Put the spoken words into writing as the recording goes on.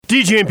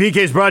DJ and PK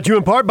is brought to you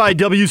in part by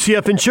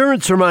WCF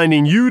Insurance,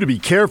 reminding you to be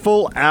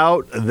careful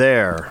out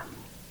there.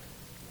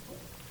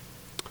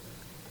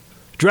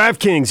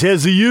 DraftKings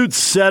has the Utes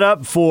set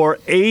up for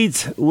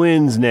 8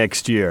 wins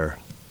next year.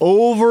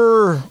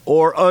 Over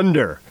or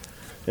under?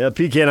 Yeah,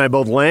 PK and I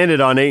both landed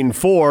on 8 and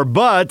 4,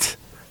 but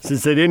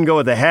since they didn't go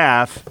at the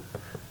half,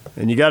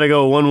 and you got to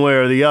go one way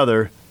or the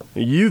other,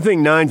 you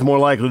think 9's more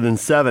likely than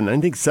 7. I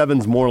think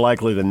 7's more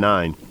likely than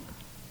 9.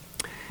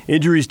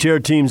 Injuries tear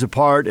teams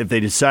apart. If they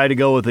decide to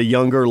go with a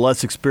younger,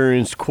 less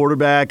experienced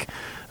quarterback,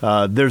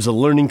 there's a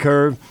learning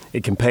curve.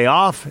 It can pay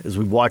off, as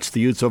we've watched the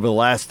Utes over the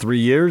last 3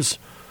 years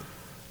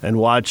and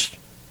watched,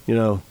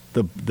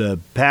 the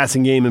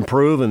passing game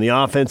improve and the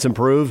offense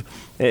improve.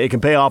 It can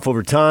pay off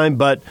over time,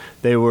 but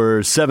they were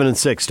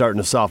 7-6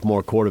 starting a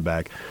sophomore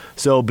quarterback.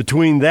 So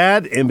between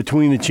that and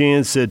between the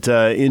chance that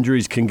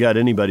injuries can gut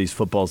anybody's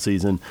football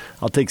season,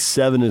 I'll take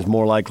 7 is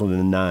more likely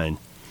than 9.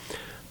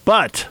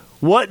 But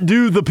what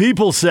do the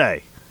people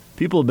say?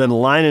 People have been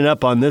lining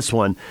up on this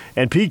one.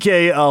 And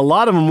PK, a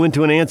lot of them went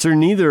to an answer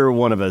neither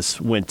one of us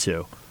went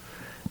to.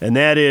 And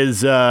that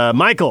is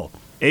Michael.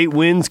 8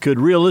 wins could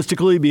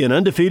realistically be an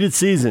undefeated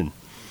season.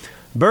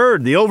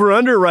 Bird, the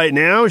over-under right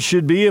now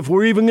should be if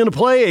we're even going to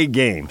play 8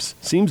 games.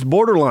 Seems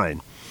borderline.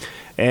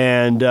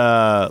 And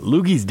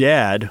Loogie's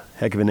dad,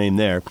 heck of a name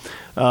there,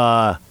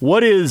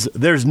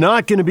 there's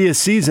not going to be a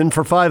season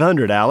for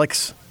 500,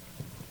 Alex.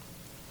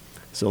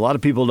 So a lot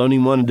of people don't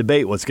even want to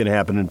debate what's going to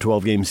happen in a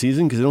 12-game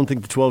season because they don't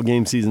think the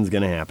 12-game season is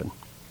going to happen.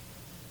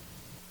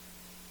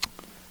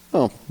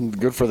 Oh,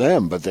 good for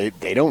them, but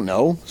they don't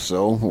know.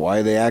 So why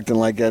are they acting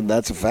like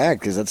that's a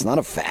fact? Because that's not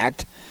a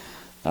fact.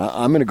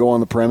 I'm going to go on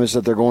the premise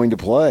that they're going to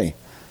play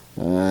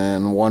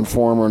in one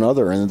form or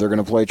another, and they're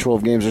going to play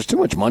 12 games. There's too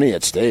much money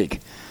at stake.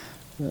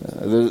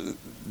 The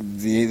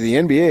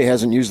NBA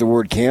hasn't used the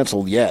word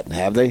canceled yet,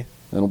 have they? I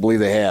don't believe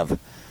they have.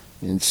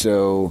 And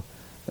so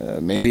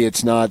maybe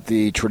it's not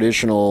the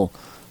traditional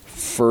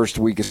first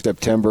week of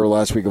September,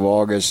 last week of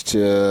August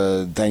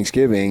to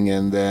Thanksgiving,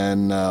 and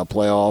then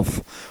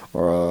playoff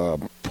or a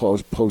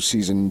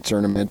postseason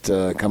tournament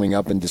coming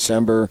up in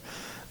December.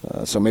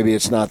 So maybe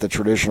it's not the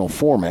traditional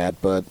format,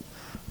 but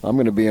I'm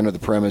going to be under the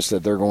premise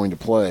that they're going to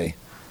play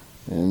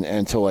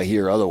until I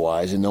hear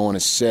otherwise, and no one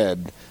has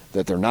said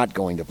that they're not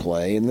going to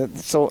play. And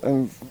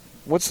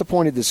what's the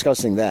point of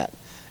discussing that?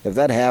 If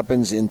that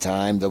happens in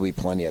time, there'll be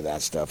plenty of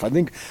that stuff. I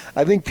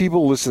think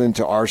people listening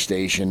to our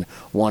station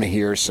want to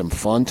hear some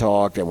fun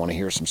talk. They want to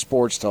hear some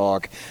sports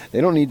talk. They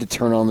don't need to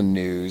turn on the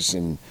news,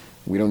 and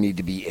we don't need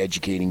to be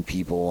educating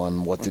people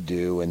on what to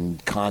do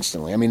and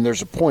constantly. I mean,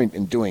 there's a point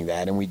in doing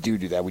that, and we do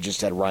that. We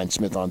just had Ryan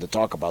Smith on to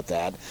talk about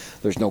that.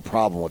 There's no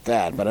problem with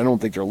that, but I don't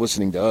think they're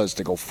listening to us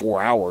to go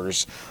 4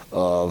 hours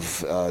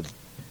of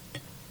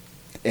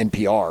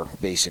NPR,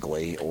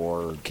 basically,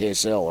 or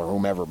KSL, or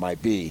whomever it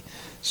might be.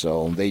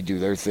 So they do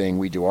their thing,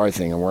 we do our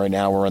thing, and right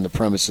now we're on the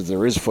premise that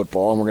there is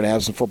football, and we're going to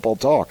have some football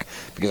talk,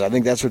 because I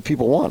think that's what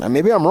people want. And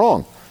maybe I'm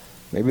wrong.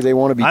 Maybe they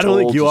want to be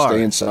told to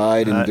stay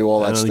inside and do all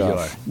that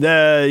stuff.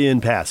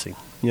 In passing,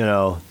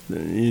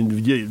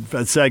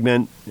 a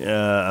segment,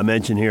 a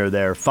mention here or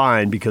there,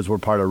 fine, because we're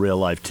part of real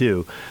life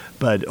too.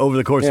 But over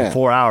the course of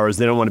 4 hours,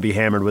 they don't want to be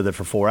hammered with it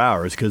for 4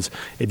 hours, because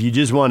if you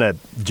just want to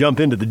jump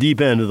into the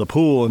deep end of the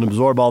pool and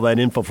absorb all that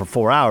info for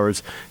 4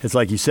 hours, it's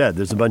like you said,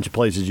 there's a bunch of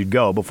places you'd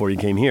go before you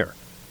came here.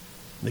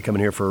 They come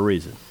in here for a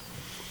reason.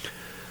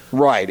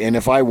 Right, and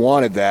if I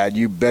wanted that,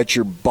 you bet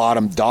your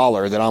bottom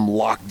dollar that I'm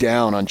locked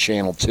down on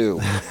Channel 2.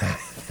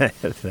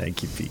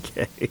 Thank you,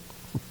 PK.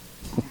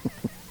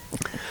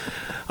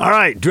 All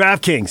right,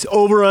 DraftKings,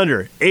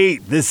 over-under,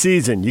 8 this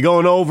season. You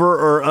going over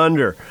or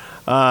under?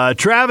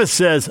 Travis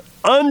says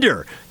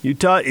under.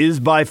 Utah is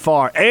by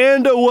far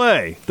and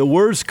away the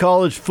worst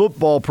college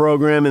football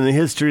program in the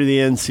history of the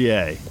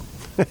NCAA.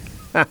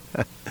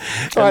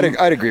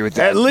 I'd agree with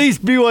that. At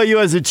least BYU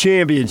has a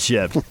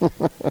championship.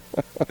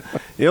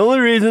 The only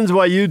reasons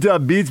why Utah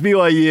beats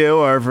BYU,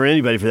 or for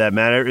anybody for that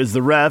matter, is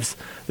the refs.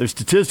 Their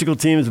statistical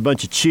team is a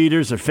bunch of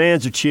cheaters. Their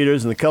fans are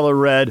cheaters, and the color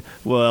red,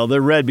 well,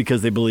 they're red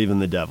because they believe in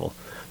the devil.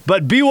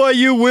 But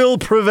BYU will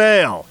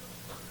prevail.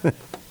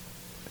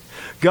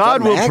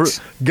 God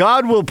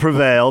will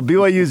prevail.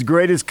 BYU's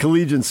greatest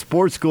collegiate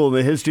sports school in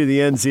the history of the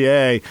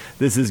NCAA.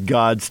 This is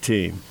God's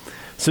team.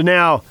 So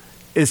now,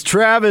 is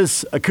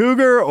Travis a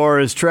Cougar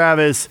or is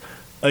Travis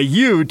a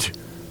Ute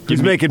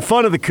who's making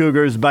fun of the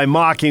Cougars by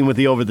mocking with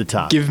the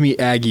over-the-top? Give me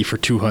Aggie for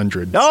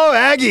 200. Oh,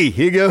 Aggie.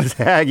 Here goes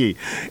Aggie.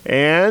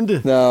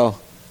 And? No.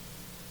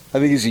 I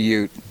think he's a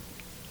Ute.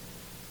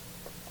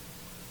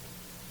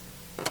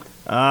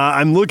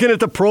 I'm looking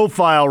at the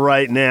profile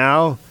right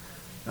now.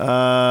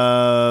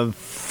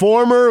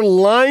 Former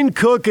line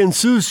cook and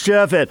sous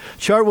chef at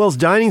Chartwell's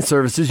Dining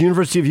Services,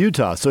 University of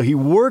Utah. So he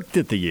worked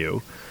at the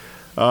U.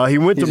 He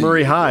went to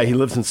Murray High. He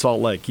lives in Salt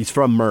Lake. He's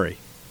from Murray.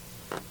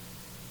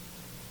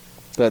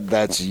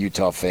 That's a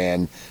Utah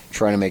fan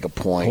trying to make a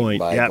point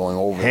by going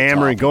over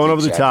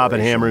the top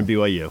and hammering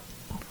BYU.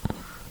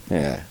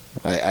 Yeah,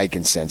 I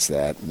can sense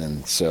that,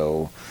 and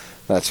so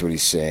that's what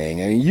he's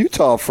saying. I mean,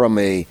 Utah, from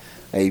a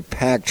a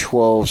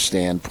Pac-12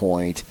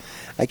 standpoint,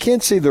 I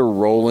can't say they're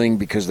rolling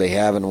because they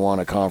haven't won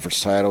a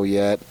conference title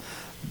yet,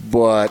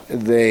 but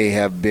they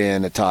have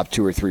been a top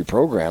 2 or 3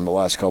 program the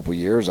last couple of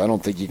years. I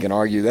don't think you can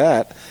argue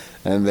that,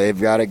 and they've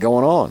got it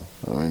going on.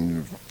 I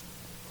mean,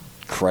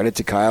 credit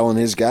to Kyle and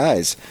his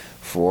guys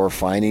for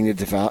finding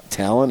the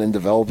talent and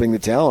developing the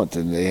talent,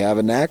 and they have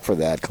a knack for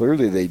that.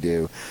 Clearly they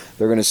do.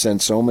 They're going to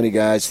send so many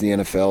guys to the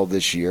NFL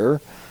this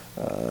year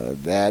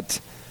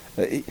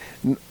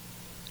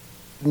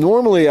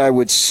normally I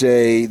would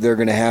say they're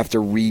going to have to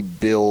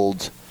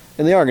rebuild,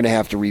 and they are going to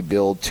have to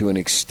rebuild to an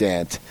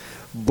extent,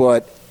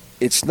 but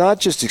it's not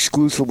just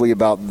exclusively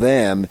about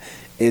them,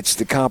 it's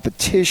the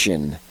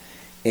competition.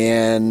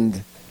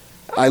 And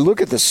I look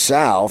at the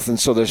South, and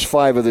so there's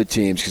 5 other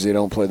teams because they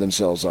don't play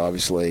themselves,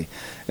 obviously,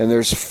 and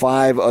there's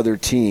 5 other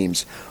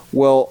teams.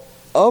 Well,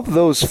 of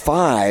those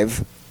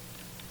 5,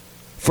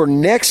 for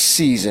next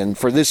season,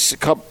 for this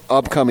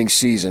upcoming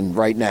season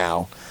right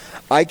now,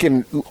 I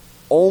can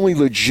only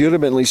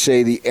legitimately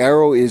say the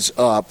arrow is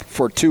up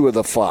for 2 of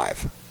the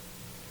 5.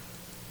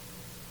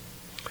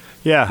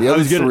 Yeah, the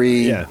other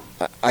 3, yeah.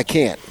 I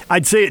can't.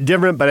 I'd say it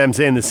different, but I'm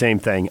saying the same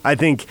thing. I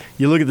think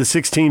you look at the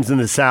 6 teams in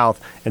the South,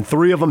 and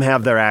 3 of them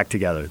have their act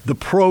together. The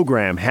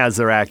program has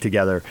their act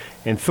together,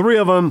 and 3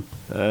 of them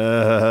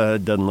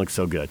doesn't look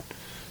so good.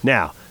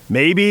 Now,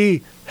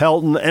 maybe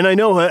Helton, and I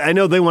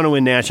know they want to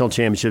win national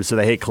championships, so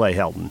they hate Clay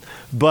Helton.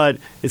 But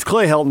is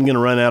Clay Helton going to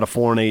run out a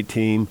 4-8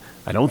 team?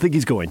 I don't think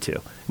he's going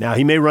to. Now,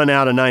 he may run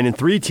out a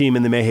 9-3 team,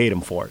 and they may hate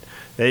him for it.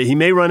 He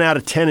may run out a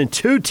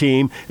 10-2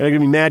 team, and they're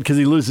going to be mad because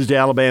he loses to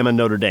Alabama and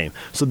Notre Dame.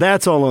 So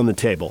that's all on the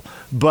table.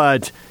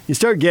 But you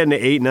start getting to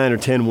 8, 9, or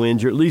 10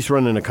 wins, you're at least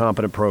running a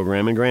competent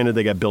program, and granted,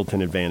 they got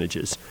built-in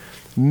advantages.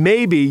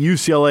 Maybe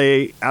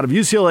UCLA, out of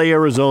UCLA,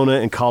 Arizona,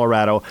 and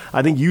Colorado,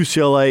 I think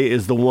UCLA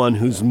is the one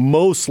who's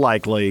most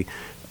likely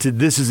to,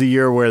 this is a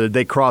year where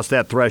they cross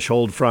that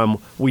threshold from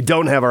we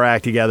don't have our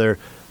act together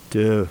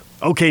to,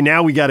 okay,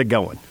 now we got it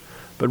going.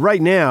 But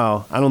right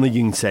now, I don't think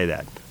you can say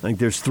that. I think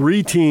there's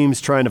 3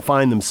 teams trying to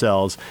find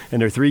themselves,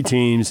 and there are 3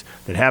 teams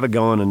that have it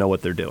going and know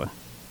what they're doing.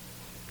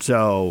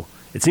 So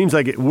it seems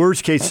like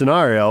worst case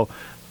scenario,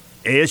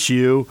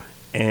 ASU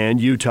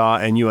and Utah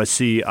and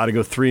USC ought to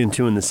go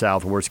 3-2 in the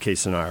South, worst case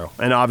scenario.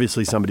 And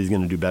obviously somebody's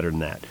going to do better than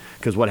that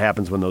because what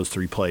happens when those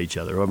 3 play each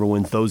other? Whoever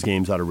wins those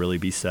games ought to really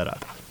be set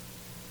up.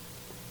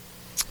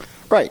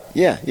 Right,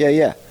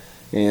 yeah.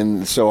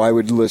 And so I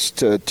would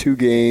list 2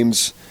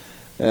 games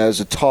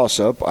as a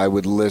toss-up. I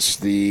would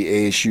list the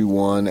ASU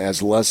one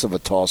as less of a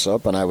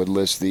toss-up, and I would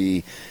list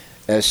the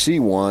SC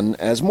one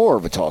as more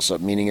of a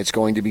toss-up, meaning it's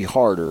going to be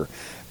harder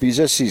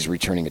because SC is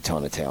returning a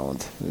ton of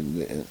talent.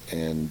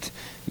 And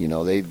you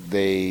know,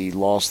 they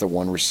lost their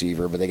one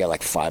receiver, but they got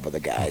like 5 other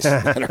guys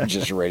that are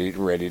just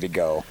ready to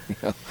go.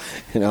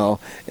 You know,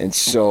 and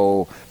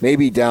so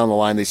maybe down the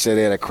line they say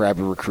they had a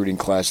crappy recruiting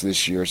class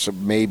this year, so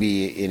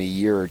maybe in a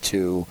year or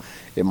 2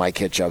 it might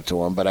catch up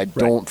to them. But I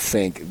don't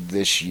think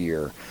this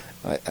year.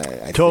 I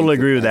totally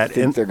agree with that. I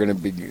think they're going to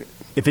be.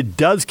 If it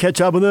does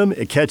catch up with them,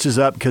 it catches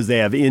up because they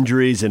have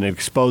injuries and it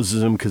exposes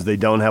them because they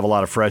don't have a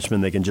lot of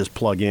freshmen they can just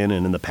plug in,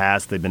 and in the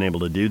past they've been able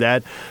to do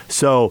that.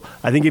 So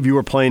I think if you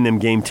were playing them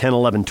game 10,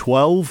 11,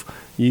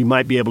 12, you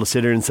might be able to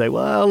sit here and say,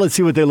 well, let's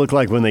see what they look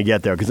like when they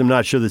get there because I'm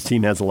not sure this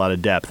team has a lot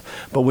of depth.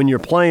 But when you're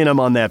playing them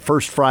on that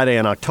first Friday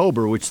in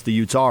October, which the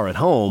Utes are at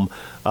home,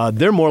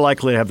 they're more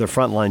likely to have their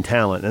frontline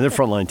talent, and their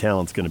frontline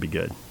talent's going to be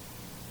good.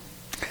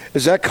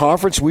 Is that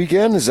conference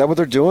weekend? Is that what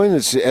they're doing?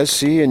 Is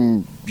SC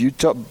and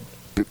Utah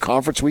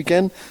conference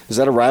weekend? Is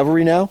that a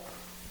rivalry now?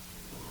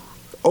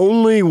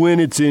 Only when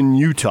it's in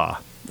Utah.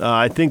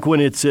 I think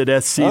when it's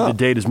at SC, the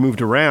date has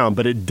moved around,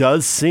 but it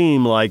does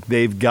seem like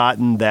they've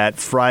gotten that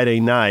Friday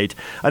night.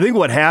 I think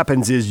what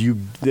happens is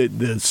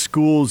the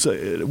schools,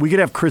 we could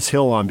have Chris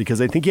Hill on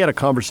because I think he had a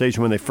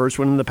conversation when they first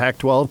went in the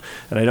Pac-12,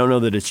 and I don't know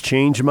that it's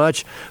changed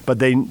much, but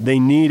they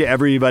need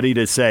everybody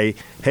to say,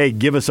 hey,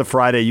 give us a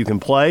Friday you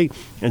can play.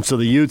 And so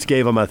the Utes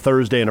gave them a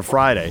Thursday and a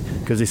Friday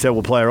because they said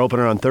we'll play our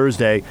opener on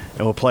Thursday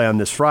and we'll play on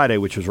this Friday,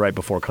 which was right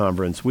before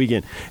conference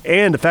weekend.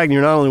 And the fact that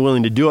you're not only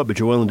willing to do it, but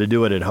you're willing to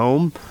do it at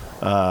home,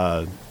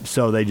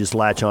 so they just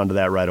latch onto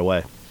that right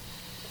away.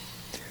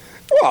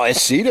 Well,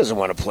 SC doesn't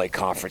want to play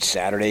conference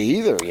Saturday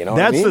either. You know,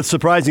 that's the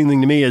surprising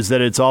thing to me is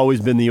that it's always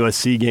been the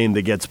USC game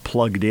that gets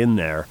plugged in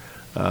there,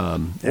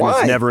 and Why?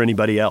 It's never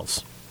anybody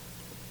else.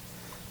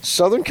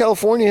 Southern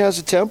California has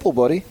a temple,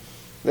 buddy.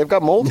 They've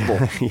got multiple.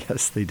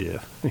 Yes, they do.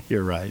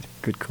 You're right.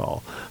 Good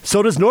call.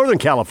 So does Northern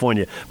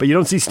California, but you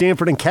don't see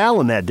Stanford and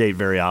Cal in that date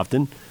very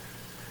often.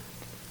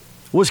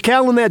 Was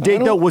Cal in that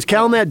date though? Was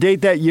Cal in that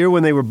date that year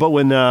when they were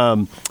when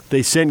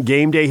they sent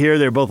game day here?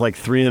 They were both like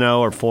 3-0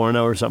 or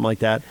 4-0 or something like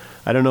that.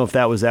 I don't know if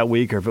that was that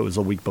week or if it was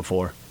a week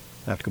before.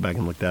 I have to go back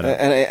and look that up.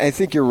 And I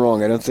think you're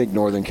wrong. I don't think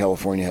Northern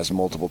California has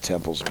multiple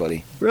temples,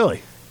 buddy.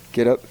 Really?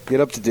 Get up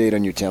to date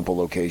on your temple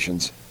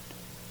locations.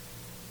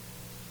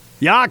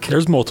 Yuck!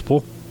 There's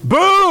multiple.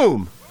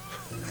 Boom!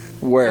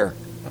 Where?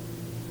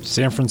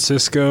 San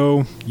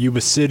Francisco,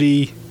 Yuba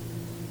City.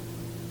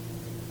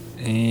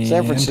 And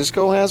San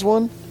Francisco has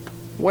one?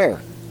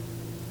 Where?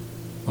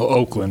 Oh,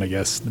 Oakland, I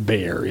guess, the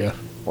Bay Area.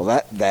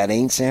 Well, that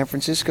ain't San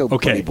Francisco,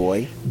 Okay. buddy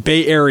boy.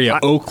 Bay Area,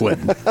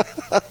 Oakland.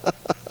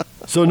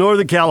 So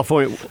Northern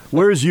California,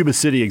 where is Yuba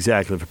City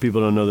exactly? For people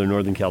who don't know their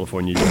Northern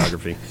California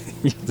geography.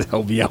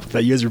 Help me out with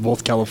that. You guys are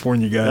both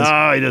California guys.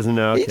 Oh, he doesn't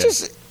know. Okay.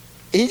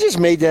 He just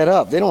made that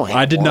up. They don't have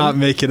I did one. not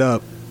make it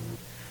up.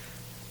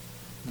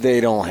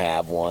 They don't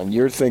have one.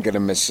 You're thinking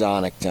of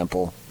Masonic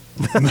Temple.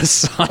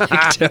 Masonic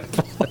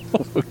Temple.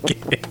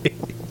 Okay.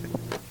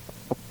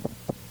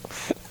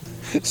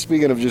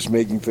 Speaking of just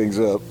making things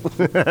up.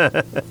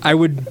 I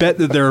would bet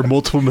that there are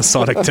multiple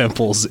Masonic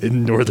temples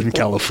in Northern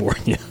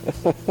California.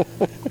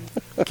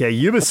 Okay,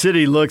 Yuba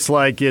City looks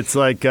like it's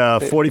like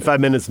 45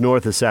 minutes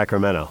north of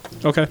Sacramento,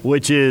 Okay.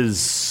 which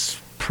is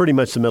pretty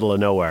much the middle of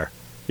nowhere.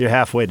 You're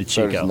halfway to There's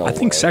Chico. no I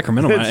think way.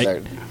 Sacramento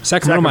might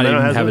Sacramento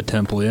even has have one? a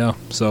temple, yeah.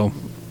 So All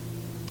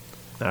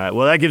right,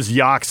 well, that gives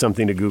Yock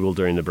something to Google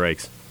during the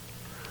breaks.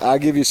 I'll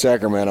give you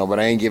Sacramento, but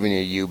I ain't giving you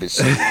Yuba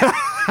City.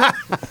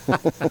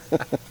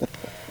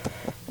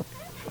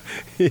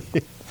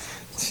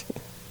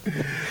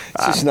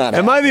 It's just not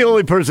Am I the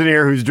only person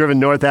here who's driven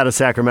north out of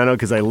Sacramento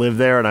because I live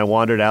there and I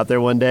wandered out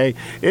there one day?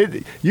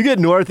 You get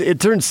north, it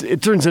turns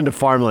into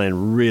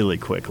farmland really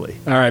quickly.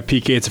 all right,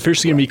 PK, it's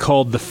officially going to be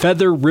called the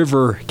Feather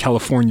River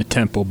California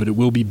Temple, but it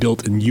will be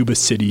built in Yuba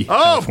City, Oh,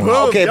 California.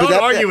 boom. Okay, Don't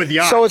but argue with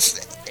Yock.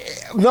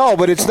 So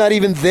but it's not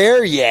even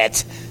there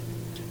yet.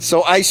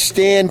 So I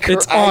stand.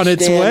 It's on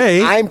its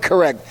way. I'm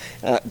correct.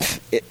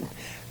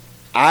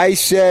 I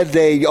said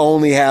they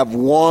only have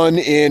one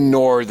in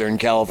Northern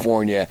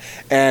California,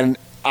 and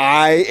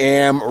I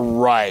am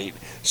right.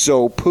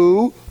 So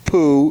poo,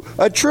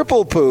 a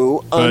triple poo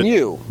on But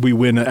you. we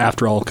win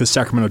after all because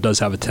Sacramento does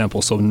have a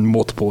temple, so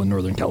multiple in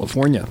Northern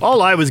California.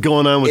 All I was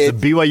going on was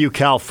the BYU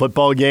Cal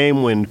football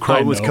game when Crow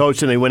I was know.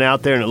 coaching. They went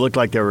out there and it looked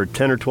like there were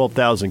 10 or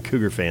 12,000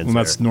 Cougar fans And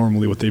there. that's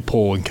normally what they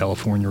pull in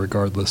California,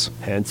 regardless.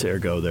 Hence,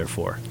 ergo,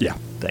 therefore. Yeah.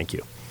 Thank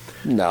you.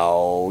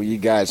 No, you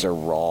guys are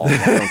wrong.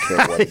 I don't care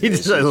what it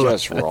is. You're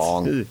just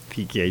wrong.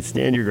 PK,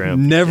 stand your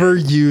ground. Never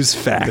use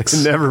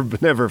facts.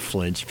 Never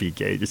flinch,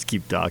 PK. Just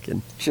keep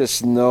talking.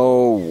 Just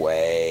no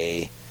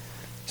way.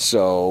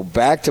 So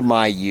back to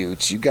my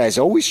Utes. You guys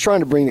always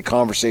trying to bring the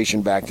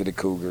conversation back to the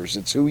Cougars.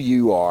 It's who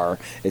you are.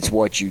 It's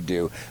what you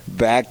do.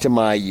 Back to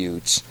my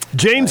Utes.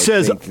 James I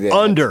says think that-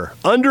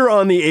 under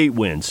on the 8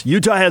 wins.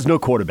 Utah has no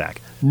quarterback,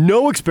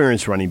 no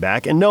experienced running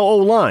back, and no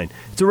O-line.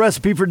 It's a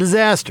recipe for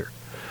disaster.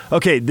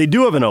 Okay, they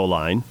do have an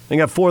O-line. They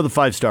got 4 of the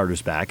 5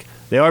 starters back.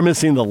 They are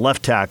missing the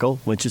left tackle,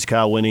 which is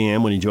Kyle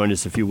Whittingham, when he joined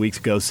us a few weeks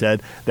ago,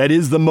 said that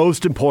is the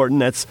most important.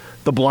 That's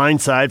the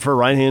blind side for a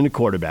right-handed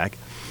quarterback.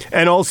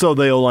 And also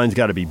the O-line's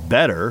got to be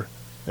better.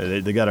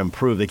 They got to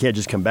improve. They can't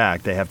just come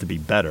back. They have to be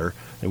better.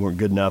 They weren't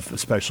good enough,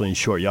 especially in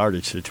short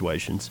yardage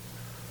situations.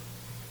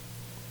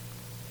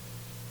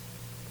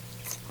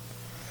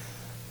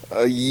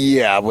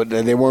 Yeah, but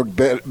they weren't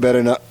good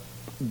enough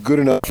in good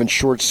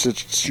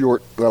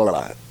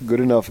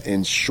enough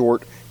in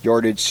short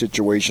yardage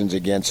situations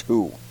against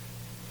who?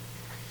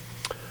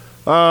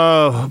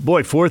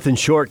 Boy, 4th and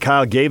short.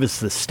 Kyle gave us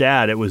the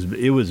stat. It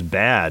was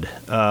bad.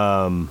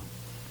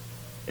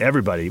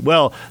 Everybody.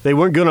 Well, they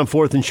weren't good on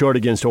 4th and short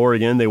against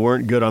Oregon. They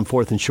weren't good on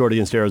 4th and short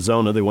against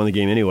Arizona. They won the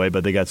game anyway,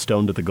 but they got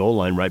stoned at the goal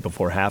line right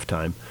before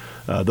halftime.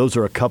 Those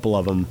are a couple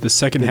of them. The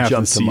second that half of the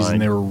jumped to season,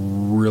 mind. they were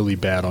really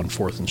bad on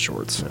 4th and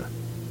shorts.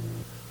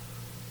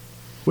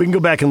 We can go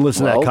back and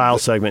listen to Well, that Kyle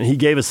segment. He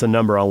gave us the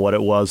number on what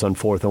it was on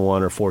 4th and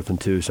 1 or 4th and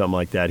 2, something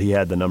like that. He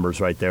had the numbers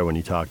right there when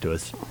he talked to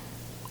us.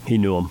 He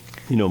knew them.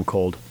 He knew them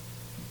cold.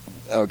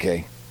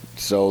 Okay,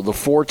 so the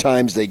 4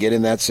 times they get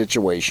in that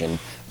situation,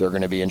 they're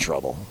going to be in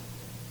trouble.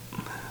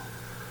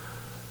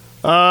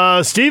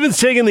 Steven's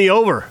taking the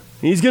over.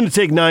 He's going to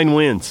take 9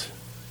 wins.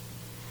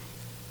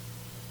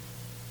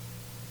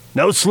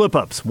 No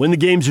slip-ups. Win the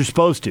games you're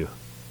supposed to.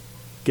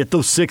 Get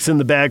those 6 in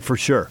the bag for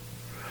sure.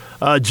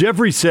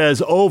 Jeffrey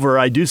says, over.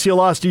 I do see a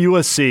loss to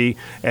USC,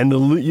 and the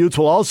Utes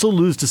will also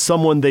lose to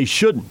someone they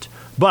shouldn't.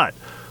 But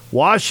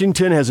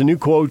Washington has a new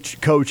coach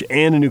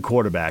and a new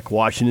quarterback.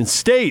 Washington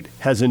State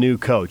has a new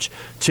coach.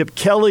 Chip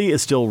Kelly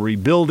is still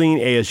rebuilding.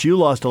 ASU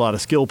lost a lot of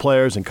skill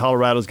players, and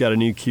Colorado's got a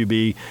new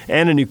QB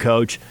and a new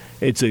coach.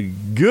 It's a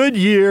good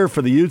year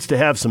for the Utes to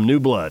have some new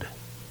blood.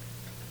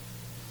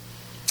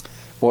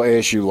 Well,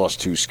 ASU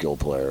lost 2 skill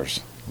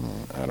players.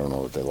 I don't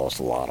know if they lost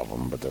a lot of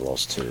them, but they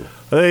lost 2.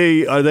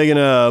 Are they going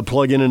to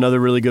plug in another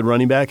really good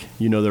running back?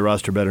 You know their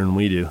roster better than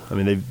we do. I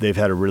mean, they've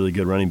had a really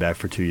good running back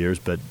for 2 years,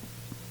 but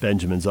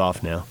Benjamin's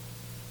off now.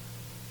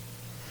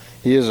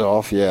 He is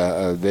off,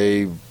 yeah.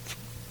 They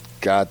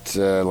got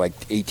like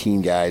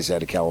 18 guys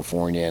out of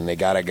California, and they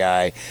got a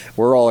guy.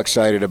 We're all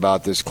excited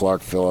about this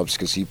Clark Phillips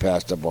because he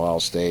passed up Ohio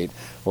State.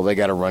 Well, they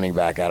got a running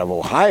back out of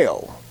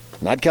Ohio,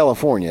 not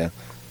California,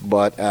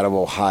 but out of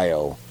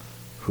Ohio,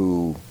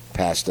 who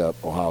passed up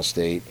Ohio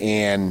State.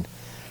 And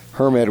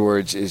Herm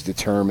Edwards is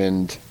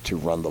determined to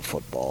run the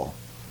football.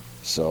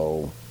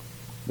 So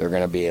they're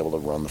going to be able to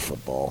run the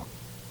football.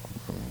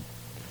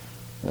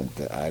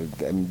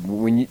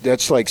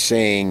 That's like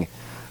saying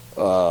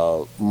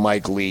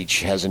Mike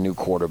Leach has a new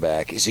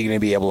quarterback. Is he going to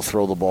be able to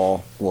throw the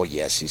ball? Well,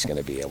 yes, he's going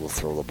to be able to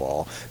throw the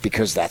ball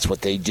because that's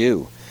what they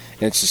do.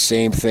 And it's the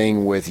same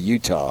thing with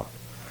Utah.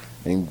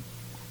 I mean,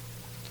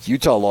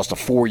 Utah lost a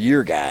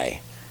 4-year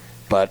guy,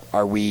 but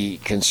are we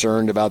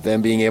concerned about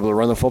them being able to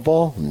run the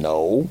football?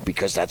 No,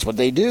 because that's what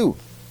they do.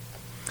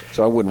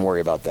 So I wouldn't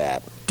worry about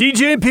that.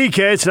 DJ and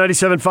PK, it's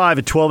 97.5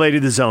 at 1280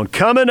 The Zone.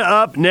 Coming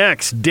up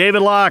next,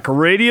 David Locke,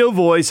 radio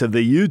voice of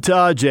the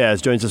Utah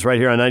Jazz, joins us right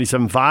here on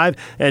 97.5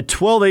 at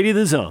 1280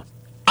 The Zone.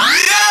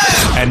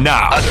 And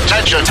now,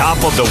 attention, top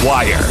of the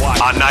wire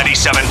on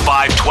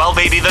 97.5,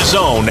 1280 The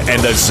Zone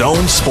and the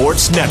Zone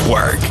Sports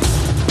Network.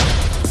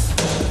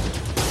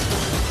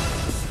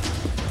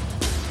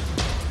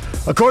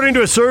 According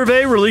to a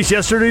survey released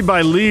yesterday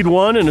by Lead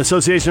One, an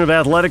association of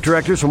athletic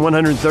directors from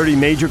 130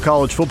 major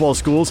college football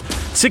schools,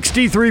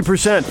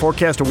 63%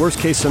 forecast a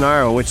worst-case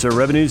scenario in which their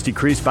revenues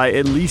decrease by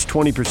at least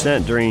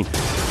 20% during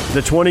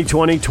the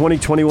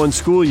 2020-2021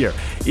 school year.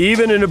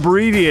 Even an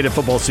abbreviated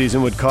football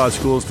season would cause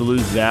schools to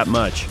lose that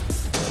much.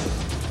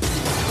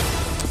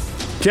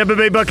 Tampa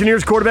Bay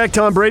Buccaneers quarterback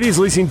Tom Brady is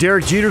leasing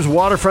Derek Jeter's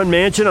waterfront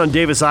mansion on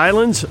Davis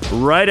Islands,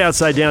 right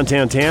outside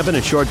downtown Tampa, in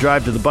a short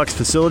drive to the Bucs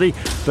facility.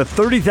 The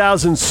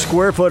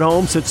 30,000-square-foot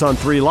home sits on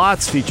 3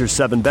 lots, features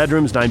 7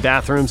 bedrooms, 9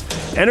 bathrooms,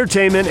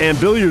 entertainment, and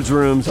billiards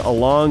rooms,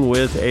 along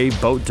with a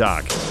boat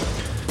dock.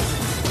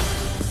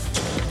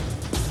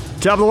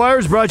 Top of the Wire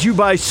is brought to you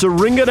by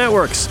Syringa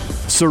Networks.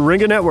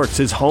 Syringa Networks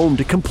is home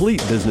to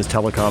complete business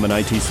telecom and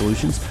IT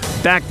solutions,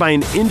 backed by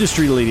an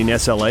industry-leading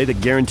SLA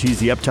that guarantees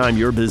the uptime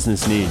your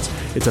business needs.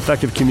 It's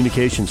effective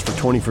communications for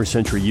 21st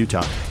century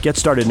Utah. Get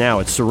started now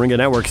at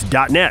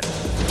syringanetworks.net.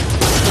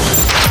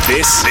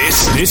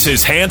 This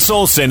is Hans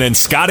Olsen and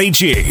Scotty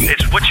G.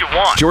 It's what you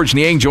want. George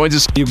Niang joins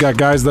us. You've got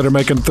guys that are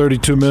making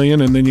 $32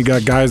 million, and then you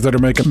got guys that are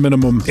making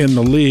minimum in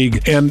the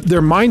league, and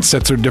their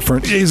mindsets are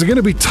different. Is it going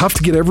to be tough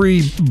to get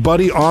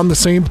everybody on the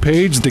same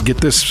page to get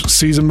this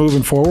season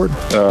moving forward?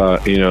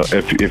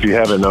 If you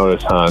haven't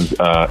noticed, Hans,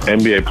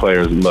 NBA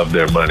players love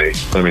their money.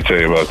 Let me tell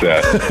you about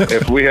that.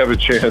 If we have a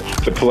chance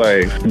to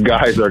play,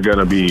 guys are going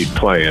to be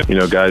playing.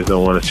 Guys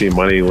don't want to see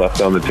money left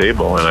on the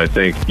table, and I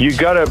think you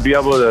got to be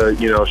able to,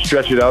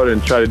 stretch it out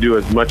and try to do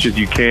as much as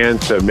you can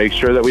to make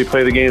sure that we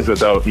play the games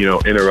without,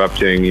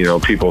 interrupting,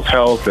 people's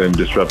health and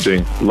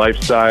disrupting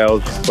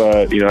lifestyles.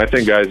 But, I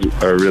think guys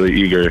are really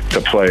eager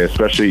to play,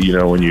 especially,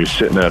 when you're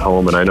sitting at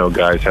home. And I know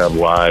guys have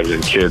wives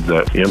and kids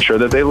that I'm sure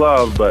that they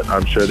love, but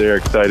I'm sure they're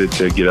excited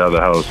to get out of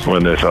the house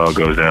when this all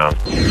goes down.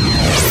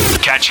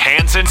 Catch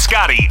Hans and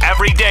Scotty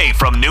every day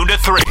from noon to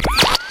 3.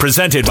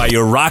 Presented by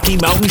your Rocky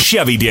Mountain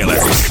Chevy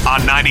dealers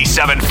on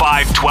 97.5,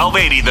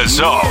 1280 The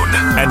Zone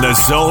and the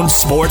Zone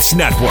Sports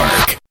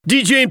Network.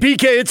 DJ and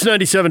PK, it's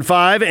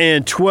 97.5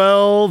 and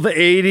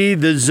 1280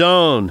 The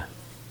Zone.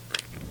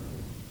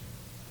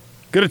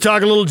 Going to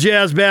talk a little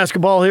Jazz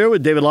basketball here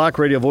with David Locke,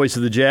 radio voice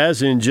of the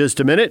Jazz, in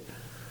just a minute.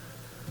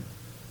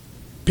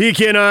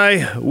 PK and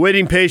I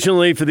waiting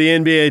patiently for the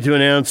NBA to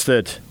announce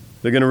that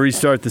they're going to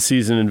restart the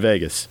season in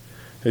Vegas.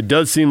 It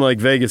does seem like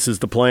Vegas is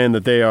the plan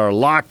that they are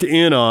locked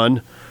in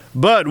on,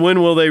 but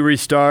when will they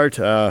restart?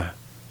 The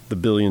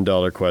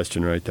billion-dollar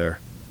question right there.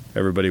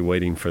 Everybody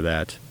waiting for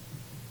that.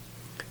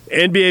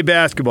 NBA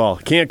basketball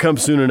can't come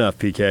soon enough,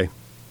 PK.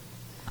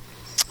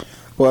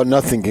 Well,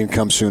 nothing can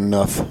come soon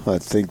enough. I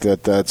think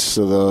that's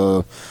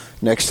the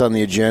next on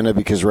the agenda,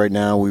 because right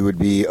now we would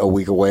be a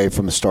week away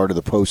from the start of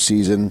the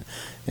postseason.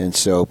 And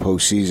so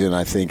postseason,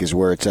 I think, is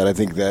where it's at. I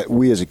think that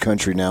we as a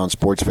country now and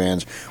sports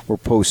fans, we're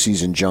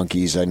postseason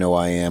junkies. I know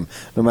I am.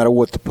 No matter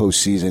what the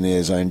postseason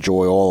is, I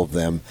enjoy all of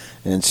them.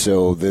 And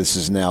so this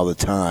is now the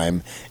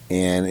time,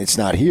 and it's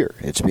not here.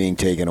 It's being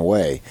taken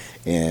away.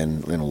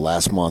 And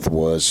last month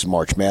was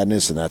March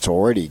Madness, and that's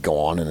already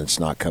gone, and it's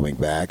not coming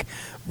back.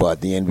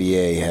 But the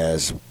NBA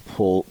has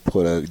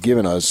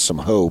given us some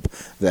hope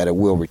that it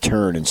will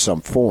return in some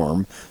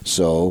form.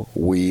 So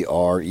we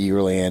are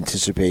eagerly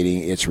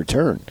anticipating its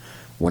return,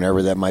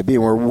 whenever that might be.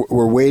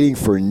 We're waiting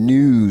for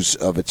news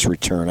of its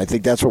return. I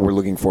think that's what we're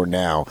looking for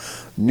now,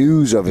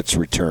 news of its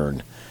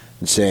return,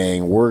 and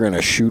saying we're going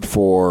to shoot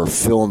for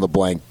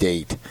fill-in-the-blank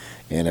date.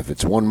 And if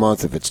it's 1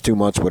 month, if it's 2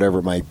 months, whatever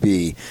it might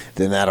be,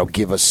 then that'll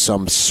give us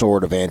some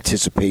sort of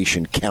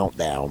anticipation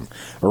countdown.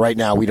 Right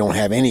now, we don't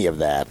have any of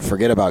that.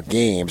 Forget about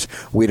games.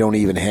 We don't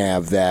even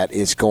have that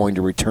it's going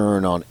to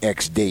return on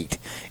X date,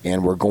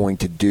 and we're going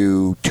to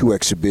do 2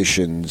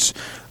 exhibitions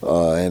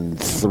and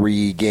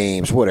 3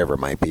 games, whatever it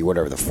might be,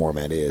 whatever the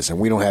format is. And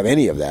we don't have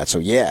any of that. So,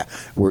 yeah,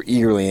 we're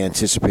eagerly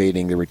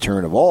anticipating the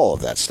return of all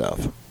of that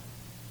stuff.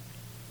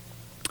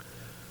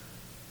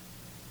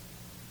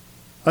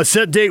 A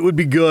set date would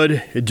be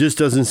good. It just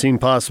doesn't seem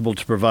possible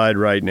to provide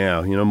right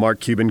now.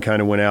 Mark Cuban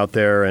kind of went out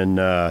there and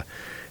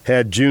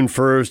had June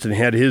 1st and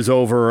had his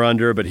over or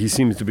under, but he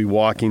seems to be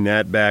walking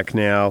that back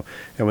now.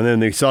 And when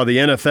then they saw the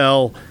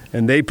NFL,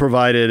 and they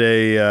provided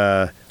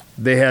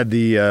they had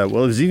the, it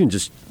was even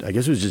just, I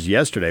guess it was just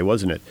yesterday,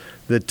 wasn't it,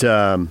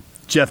 that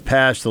Jeff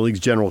Pash, the league's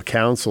general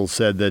counsel,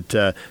 said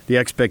that the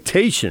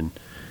expectation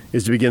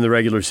is to begin the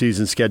regular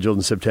season scheduled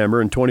in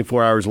September. And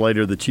 24 hours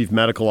later, the chief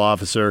medical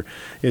officer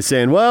is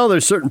saying, well,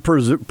 there's certain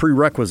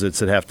prerequisites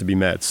that have to be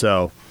met.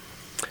 So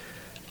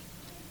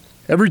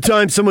every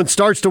time someone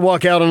starts to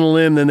walk out on a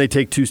limb, then they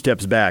take 2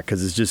 steps back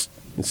because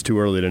it's too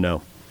early to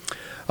know.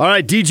 All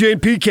right, DJ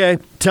and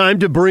PK, time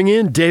to bring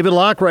in David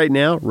Locke right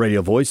now,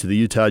 radio voice of the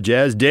Utah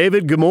Jazz.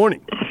 David, good morning.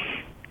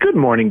 Good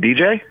morning,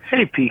 DJ.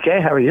 Hey,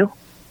 PK, how are you?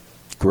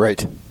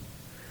 Great.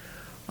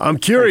 I'm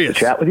curious. Nice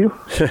to chat with you.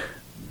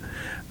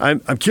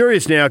 I'm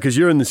curious now because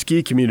you're in the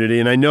ski community,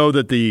 and I know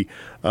that the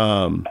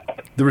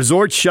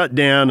resort's shut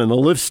down and the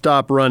lifts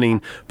stop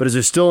running, but is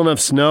there still enough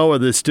snow, or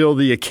there's still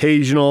the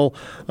occasional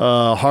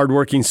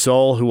hardworking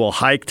soul who will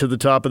hike to the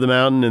top of the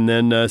mountain and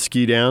then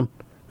ski down?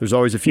 There's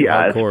always a few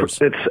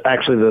hardcores. It's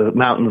actually the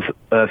mountains.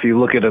 If you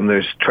look at them,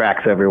 there's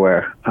tracks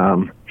everywhere.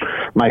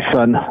 My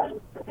son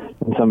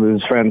and some of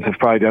his friends have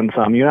probably done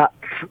some.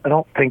 I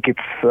don't think it's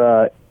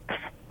the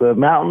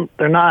mountain.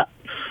 They're not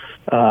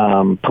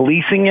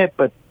policing it,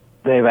 but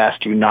they've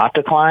asked you not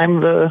to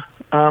climb the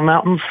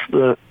mountains.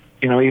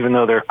 Even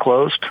though they're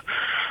closed.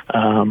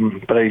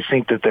 But I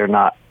think that they're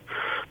not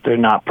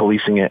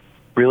policing it.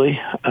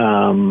 Really,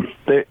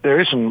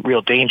 there is some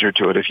real danger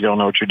to it if you don't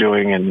know what you're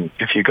doing, and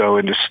if you go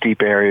into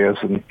steep areas,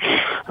 and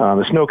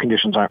the snow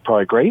conditions aren't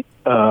probably great,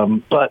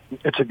 but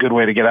it's a good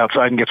way to get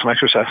outside and get some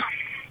exercise.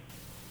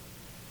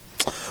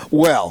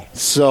 Well,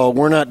 so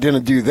we're not going to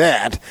do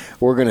that.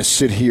 We're going to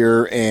sit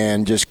here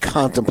and just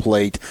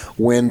contemplate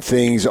when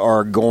things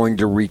are going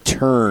to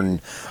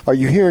return. Are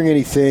you hearing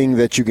anything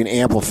that you can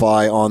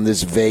amplify on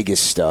this Vegas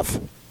stuff?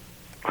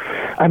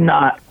 I'm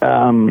not.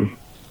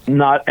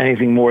 Not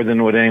anything more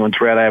than what anyone's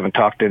read. I haven't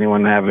talked to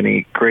anyone that have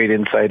any great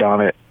insight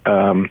on it.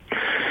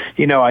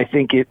 I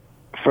think it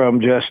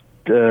from just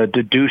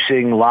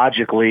deducing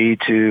logically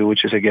to,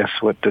 which is, I guess,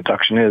 what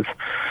deduction is,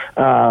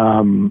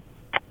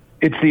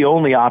 it's the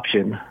only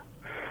option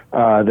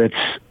that's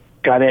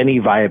got any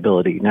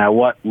viability. Now,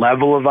 what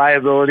level of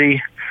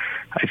viability,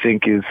 I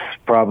think, is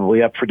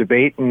probably up for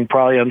debate and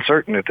probably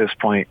uncertain at this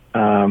point.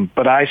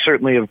 But I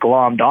certainly have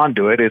glommed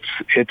onto it. It's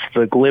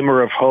the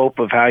glimmer of hope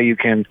of how you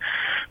can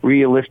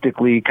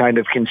realistically kind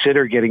of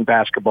consider getting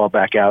basketball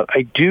back out.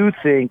 I do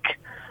think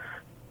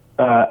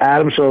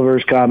Adam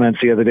Silver's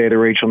comments the other day to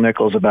Rachel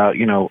Nichols about,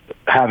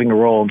 having a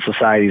role in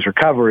society's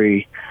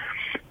recovery,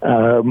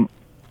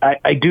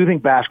 I do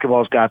think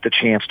basketball's got the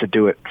chance to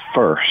do it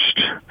first,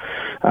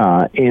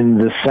 in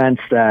the sense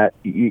that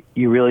you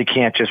really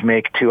can't just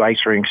make 2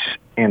 ice rinks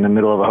in the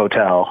middle of a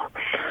hotel.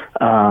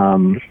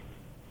 And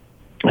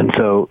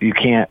so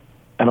I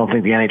don't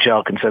think the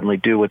NHL can suddenly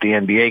do what the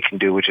NBA can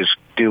do, which is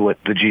do what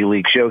the G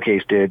League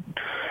Showcase did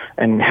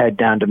and head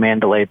down to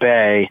Mandalay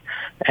Bay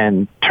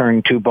and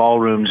turn 2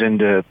 ballrooms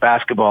into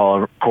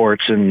basketball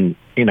courts and,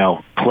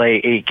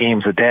 play 8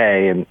 games a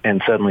day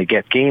and suddenly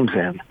get games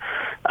in.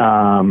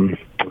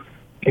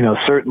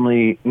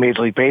 Certainly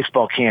Major League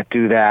Baseball can't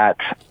do that,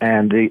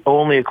 and the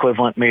only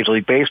equivalent Major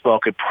League Baseball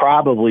could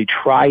probably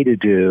try to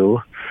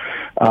do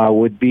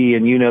would be,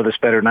 and you know this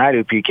better than I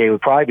do, PK,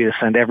 would probably be to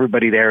send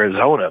everybody to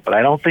Arizona. But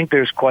I don't think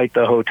there's quite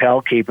the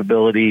hotel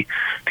capability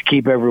to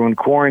keep everyone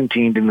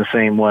quarantined in the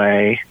same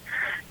way,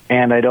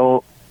 and I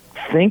don't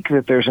think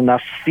that there's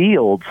enough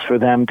fields for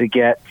them to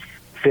get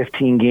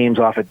 15 games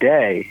off a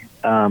day.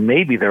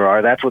 Maybe there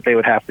are. That's what they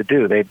would have to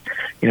do.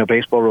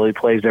 Baseball really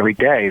plays every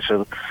day,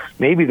 so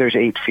maybe there's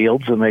 8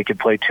 fields and they could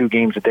play 2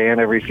 games a day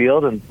on every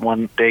field and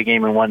 1 day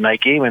game and 1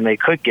 night game, and they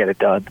could get it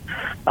done.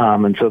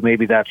 And so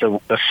maybe that's a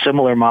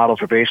similar model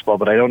for baseball,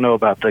 but I don't know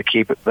about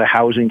the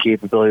housing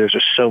capability. There's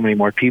just so many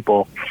more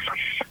people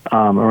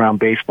around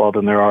baseball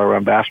than there are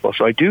around basketball.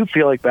 So I do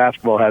feel like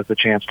basketball has the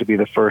chance to be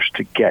the first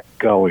to get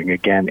going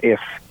again, if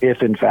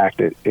in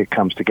fact it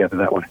comes together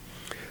that way.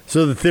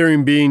 So the theory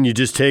being you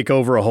just take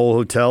over a whole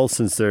hotel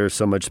since there's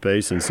so much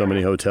space and so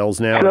many hotels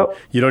now. So,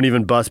 you don't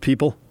even bus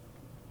people?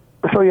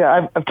 So,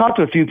 yeah, I've talked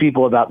to a few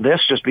people about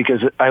this just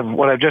because I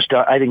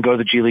didn't go to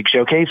the G League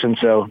Showcase. And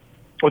so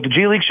what the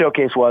G League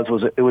Showcase was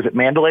it was at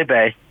Mandalay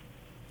Bay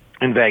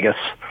in Vegas,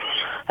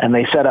 and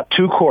they set up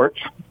 2 courts.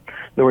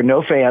 There were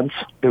no fans.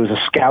 It was a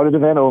scouted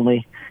event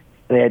only.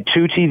 They had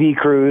 2 TV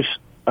crews,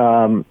 2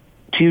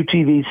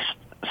 TVs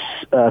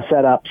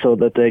set up so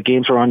that the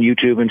games were on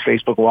YouTube and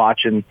Facebook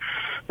Watch and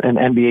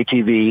NBA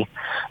TV,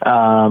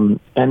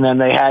 and then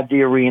they had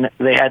the arena,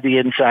 they had the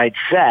inside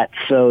set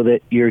so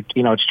that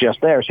it's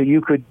just there. So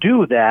you could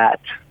do that,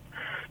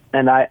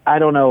 and I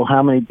don't know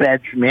how many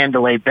beds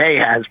Mandalay Bay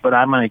has, but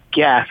I'm going to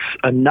guess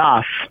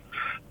enough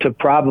to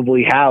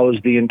probably house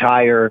the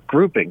entire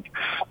grouping.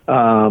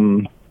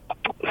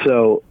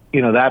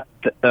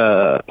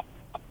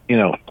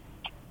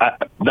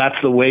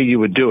 That's the way you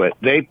would do it.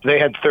 They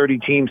had 30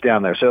 teams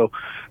down there, so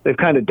they've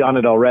kind of done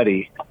it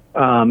already.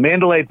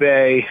 Mandalay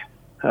Bay.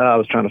 I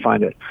was trying to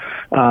find it.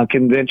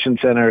 Convention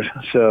Center.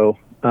 So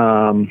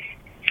the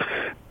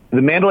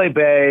Mandalay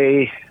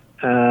Bay,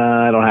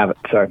 I don't have it.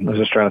 Sorry. I was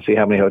just trying to see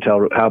how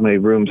many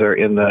rooms are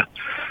in the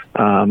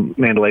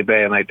Mandalay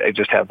Bay, and I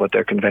just have what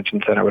their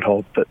convention center would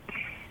hold. But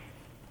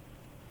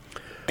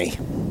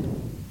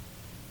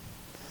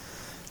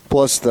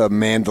Plus the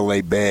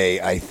Mandalay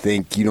Bay, I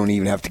think you don't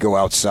even have to go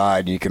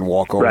outside. You can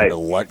walk over to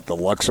the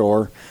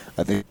Luxor.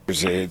 I think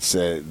it's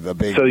the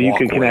big. So you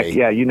can connect.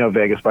 Yeah, you know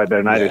Vegas by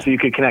better than I do. So you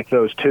could connect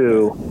those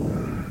two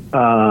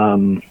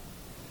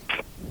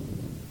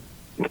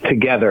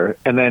together,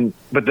 and then,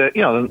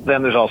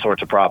 then there's all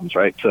sorts of problems,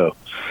 right? So,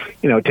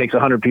 it takes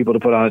 100 people to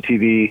put on a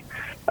TV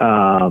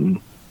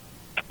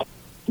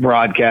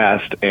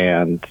broadcast,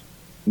 and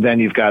then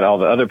you've got all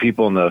the other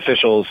people and the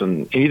officials,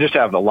 and you just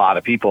have a lot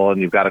of people,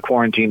 and you've got to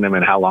quarantine them,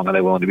 and how long are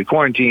they willing to be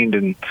quarantined,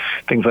 and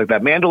things like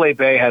that. Mandalay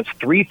Bay has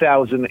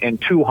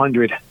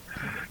 3,200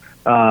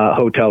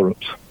 hotel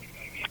rooms.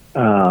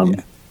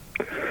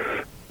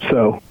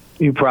 So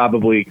you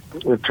probably,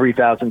 with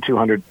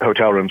 3,200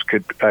 hotel rooms,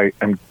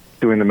 I'm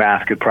doing the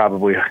math, could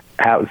probably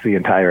house the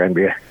entire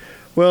NBA.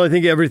 Well, I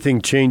think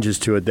everything changes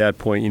to at that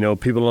point.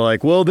 People are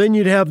like, well, then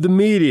you'd have the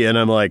media. And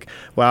I'm like,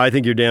 wow, I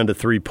think you're down to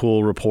 3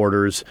 pool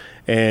reporters.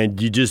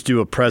 And you just do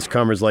a press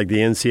conference like the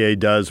NCAA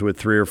does with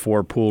 3 or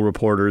 4 pool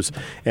reporters,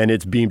 and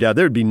it's beamed out.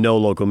 There would be no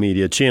local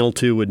media. Channel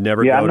 2 would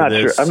never go to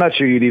this. I'm not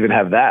sure you'd even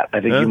have that. I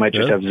think you might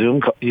just have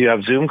Zoom. You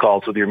have Zoom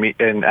calls with your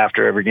and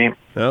after every game.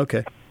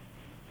 Okay.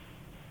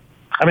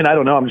 I mean, I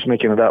don't know. I'm just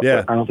making it up.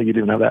 Yeah. But I don't think you'd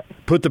even have that.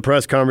 Put the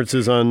press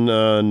conferences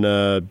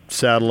on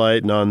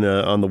satellite and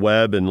on the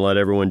web, and let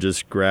everyone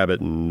just grab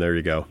it, and there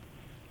you go.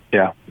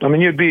 Yeah, I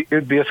mean,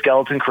 it'd be a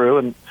skeleton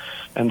crew,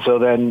 and so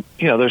then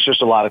there's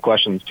just a lot of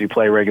questions. Do you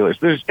play regulars?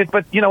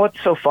 But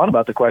what's so fun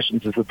about the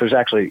questions is that there's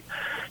actually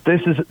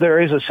there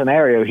is a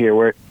scenario here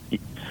where.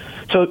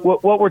 So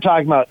what we're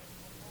talking about,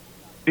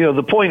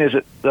 the point is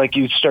that like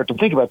you start to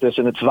think about this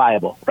and it's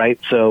viable, right?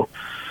 So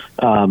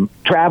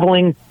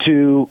traveling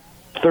to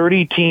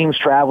 30 teams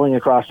traveling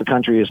across the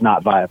country is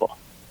not viable.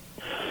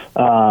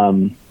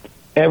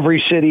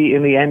 Every city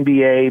in the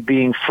NBA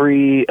being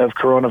free of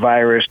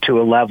coronavirus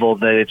to a level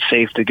that it's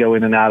safe to go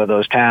in and out of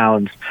those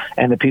towns,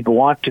 and the people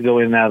want to go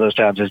in and out of those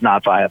towns is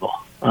not viable.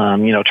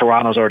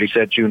 Toronto's already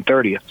said June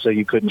 30th, so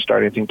you couldn't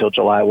start anything until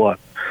July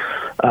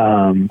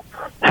 1.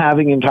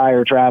 Having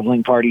entire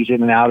traveling parties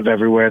in and out of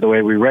everywhere the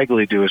way we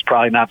regularly do is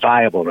probably not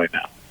viable right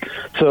now.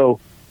 So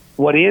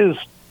what is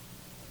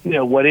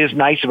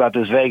nice about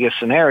this Vegas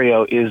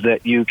scenario is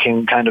that you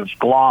can kind of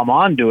glom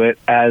onto it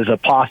as a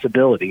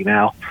possibility.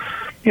 Now,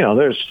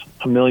 there's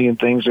a million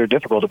things that are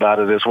difficult about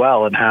it as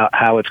well, and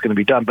how it's going to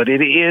be done. But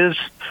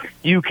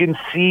you can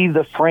see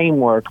the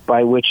framework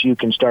by which you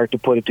can start to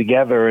put it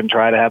together and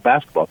try to have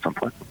basketball at some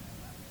point.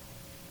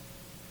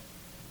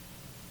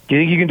 Do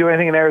you think you can do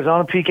anything in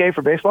Arizona, PK,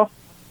 for baseball?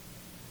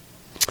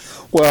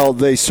 Well,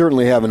 they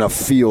certainly have enough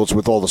fields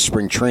with all the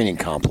spring training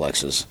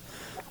complexes.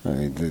 I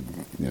mean,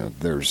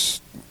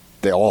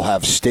 they all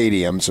have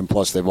stadiums, and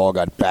plus they've all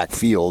got back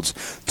fields.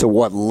 To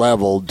what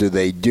level do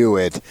they do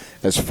it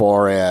as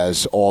far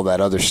as all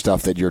that other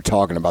stuff that you're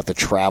talking about, the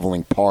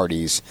traveling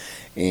parties?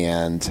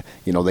 And,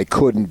 they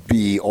couldn't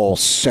be all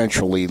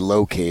centrally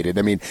located.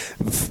 I mean,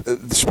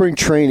 spring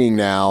training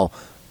now,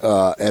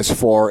 as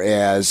far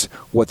as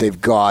what they've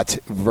got,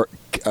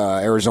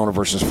 Arizona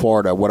versus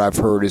Florida, what I've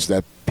heard is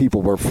that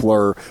people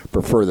prefer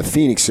the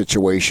Phoenix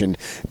situation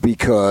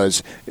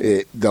because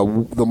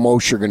the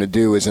most you're going to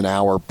do is an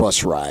hour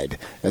bus ride.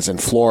 As in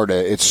Florida,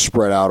 it's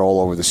spread out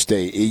all over the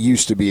state. It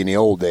used to be in the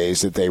old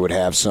days that they would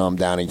have some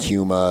down in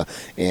Yuma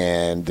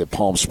and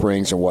Palm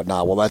Springs and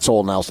whatnot. Well, that's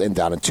all now, and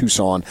down in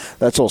Tucson.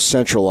 That's all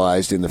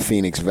centralized in the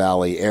Phoenix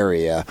Valley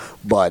area,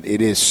 but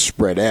it is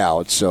spread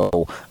out.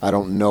 So I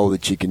don't know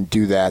that you can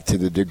do that to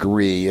the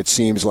degree. It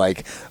seems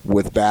like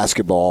with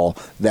basketball,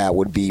 that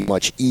would be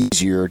much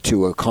easier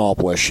to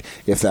accomplish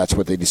if that's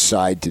what they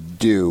decide to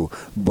do.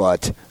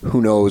 But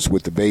who knows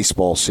with the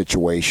baseball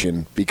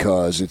situation,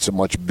 because it's a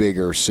much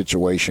bigger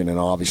situation, and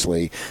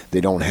obviously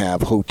they don't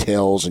have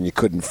hotels and you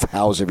couldn't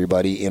house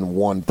everybody in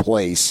one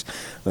place.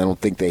 I don't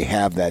think they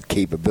have that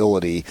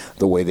capability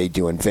the way they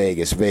do in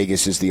Vegas.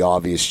 Vegas is the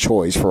obvious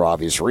choice for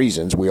obvious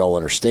reasons. We all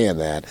understand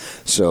that.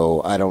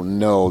 So I don't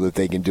know that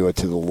they can do it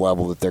to the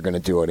level that they're going to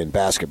do it in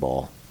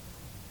basketball.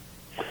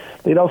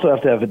 They'd also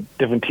have to have a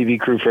different TV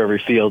crew for every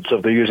field. So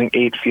if they're using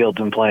 8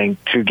 fields and playing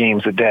 2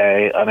 games a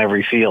day on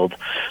every field,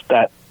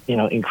 that,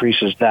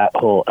 increases that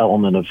whole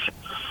element of,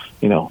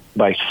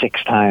 by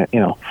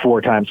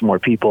 4 times more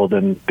people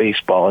than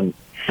baseball. And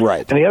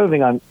right. And the other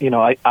thing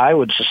I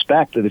would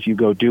suspect that if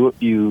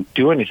you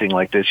do anything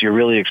like this, you're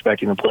really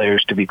expecting the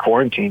players to be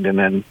quarantined, and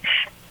then,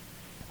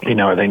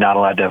 are they not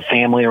allowed to have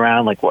family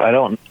around?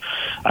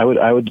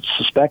 I would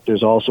suspect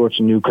there's all sorts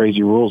of new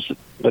crazy rules,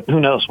 but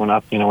who knows? We're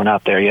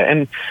not there yet.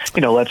 And,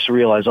 let's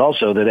realize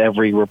also that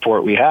every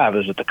report we have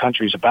is that the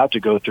country's about to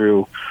go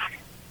through,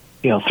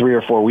 3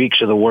 or 4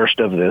 weeks of the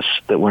worst of this,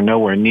 that we're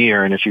nowhere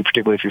near. And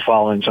particularly if you're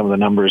following some of the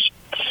numbers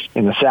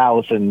in the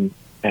South and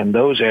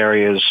those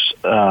areas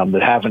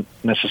that haven't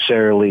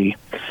necessarily,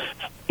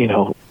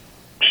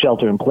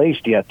 shelter in place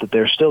yet, that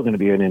there's still going to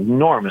be an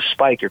enormous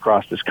spike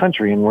across this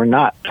country, and we're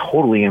not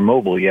totally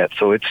immobile yet.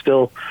 So it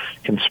still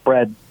can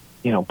spread,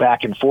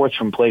 back and forth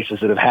from places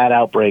that have had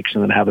outbreaks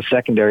and then have a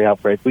secondary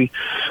outbreak.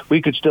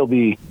 We could still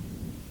be,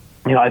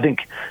 I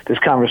think this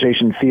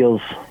conversation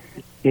feels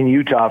in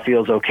Utah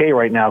feels okay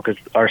right now because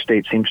our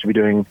state seems to be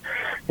doing,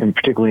 and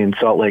particularly in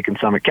Salt Lake and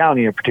Summit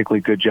County, a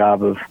particularly good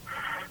job of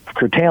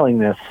curtailing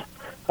this.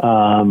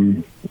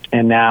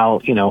 And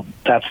now,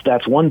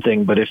 that's one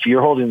thing. But if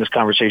you're holding this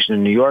conversation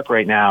in New York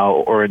right now,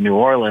 or in New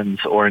Orleans,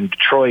 or in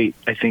Detroit,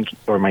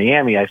 or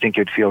Miami, I think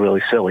it'd feel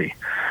really silly.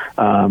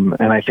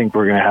 And I think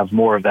we're going to have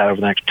more of that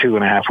over the next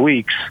 2.5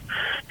 weeks,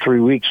 3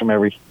 weeks from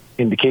every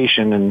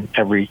indication, and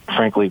every,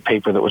 frankly,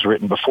 paper that was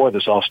written before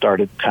this all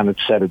started kind of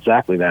said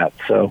exactly that.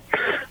 So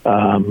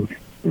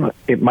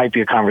it might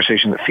be a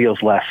conversation that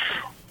feels less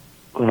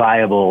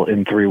viable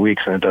in 3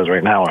 weeks than it does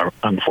right now,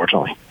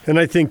 unfortunately. And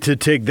I think to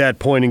take that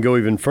point and go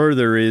even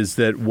further is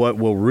that what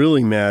will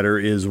really matter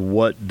is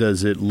what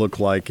does it look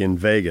like in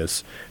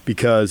Vegas?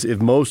 Because if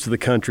most of the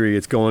country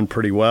it's going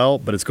pretty well,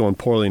 but it's going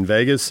poorly in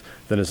Vegas,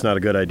 then it's not a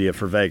good idea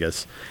for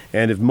Vegas.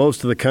 And if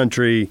most of the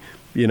country,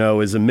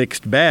 is a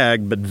mixed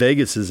bag, but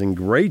Vegas is in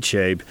great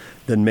shape,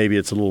 then maybe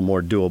it's a little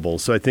more doable.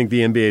 So I think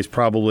the NBA is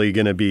probably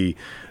going to be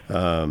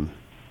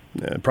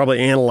probably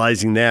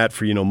analyzing that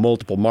for,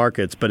 multiple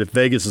markets. But if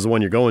Vegas is the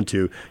one you're going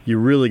to, you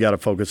really got to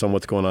focus on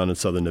what's going on in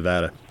Southern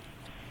Nevada.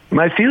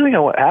 My feeling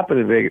on what happened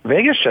in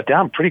Vegas shut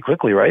down pretty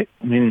quickly, right?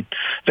 I mean,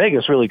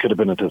 Vegas really could have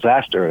been a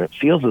disaster, and it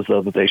feels as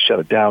though that they shut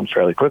it down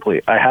fairly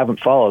quickly. I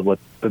haven't followed what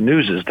the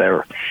news is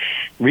there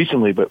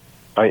recently, but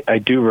I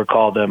do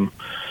recall them.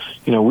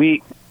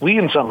 We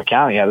in Summit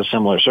County had a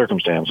similar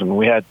circumstance,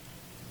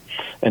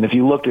 and if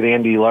you looked at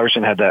Andy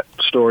Larson had that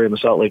story in the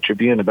Salt Lake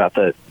Tribune about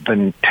the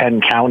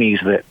 10 counties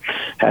that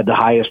had the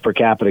highest per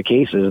capita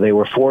cases. They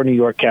were 4 New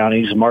York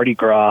counties, Mardi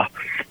Gras,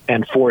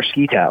 and 4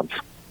 ski towns.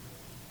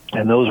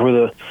 And those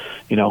were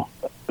so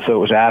it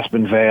was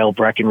Aspen, Vail,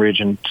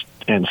 Breckenridge, and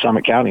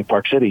Summit County,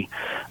 Park City.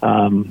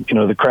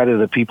 The credit of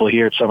the people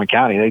here at Summit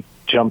County, they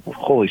jumped,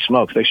 holy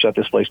smokes, they shut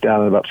this place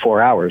down in about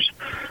 4 hours.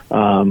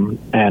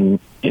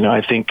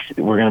 I think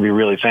we're going to be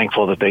really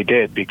thankful that they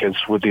did, because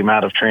with the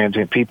amount of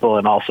transient people,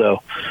 and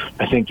also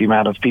I think the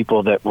amount of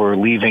people that were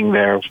leaving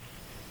their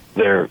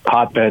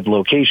hotbed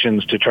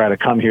locations to try to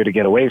come here to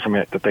get away from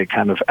it, that they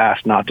kind of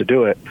asked not to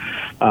do it,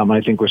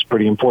 I think was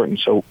pretty important.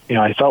 So,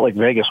 I felt like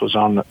Vegas was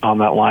on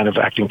that line of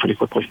acting pretty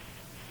quickly.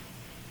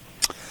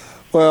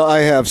 Well, I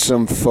have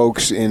some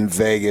folks in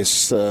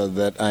Vegas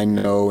that I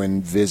know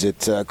and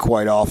visit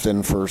quite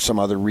often for some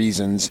other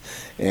reasons,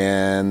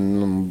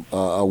 and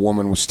a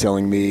woman was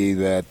telling me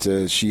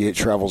that she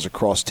travels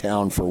across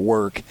town for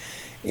work,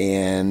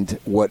 and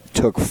what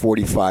took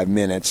 45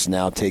 minutes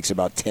now takes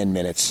about 10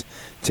 minutes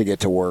to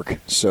get to work.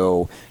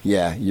 So,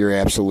 yeah, you're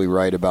absolutely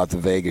right about the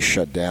Vegas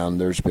shutdown.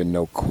 There's been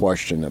no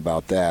question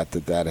about that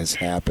has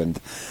happened.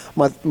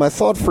 My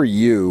thought for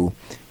you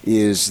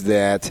is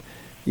that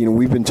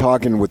we've been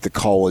talking with the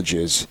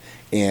colleges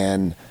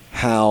and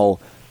how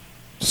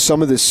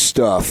some of this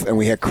stuff, and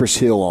we had Chris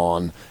Hill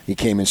on. He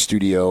came in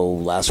studio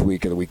last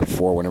week or the week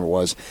before, whenever it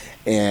was,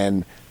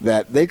 and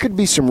that there could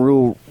be some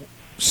real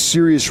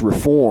serious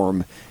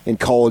reform in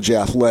college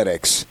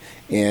athletics,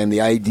 and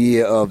the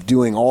idea of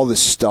doing all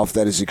this stuff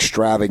that is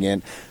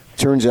extravagant.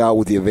 Turns out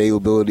with the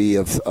availability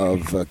of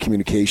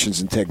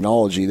communications and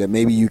technology that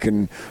maybe you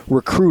can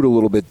recruit a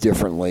little bit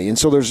differently. And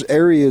so there's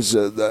areas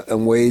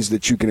and ways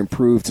that you can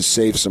improve to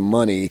save some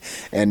money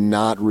and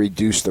not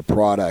reduce the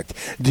product.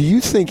 Do you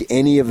think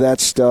any of that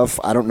stuff,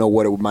 I don't know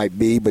what it might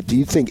be, but do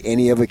you think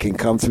any of it can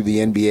come through the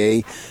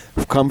NBA,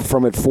 come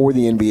from it for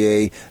the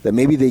NBA, that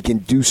maybe they can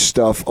do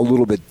stuff a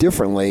little bit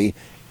differently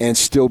and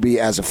still be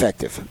as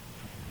effective?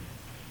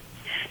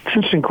 It's an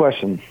interesting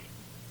question.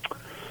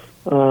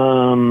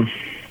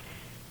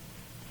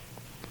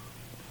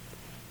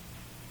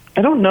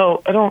 I don't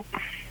know.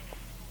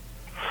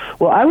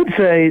 Well, I would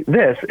say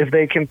this. If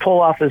they can pull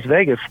off this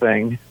Vegas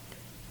thing,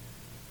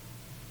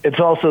 it's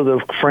also the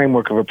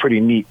framework of a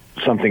pretty neat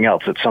something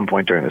else at some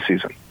point during the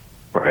season,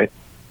 right?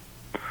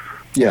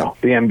 Yeah.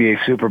 The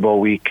NBA Super Bowl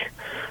week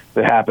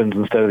that happens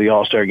instead of the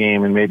All-Star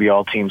game, and maybe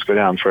all teams go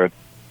down for a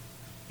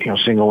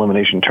single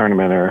elimination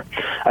tournament, or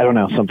I don't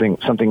know,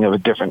 something of a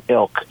different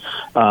ilk.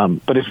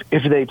 But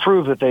if they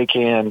prove that they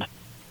can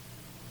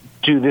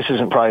this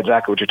isn't probably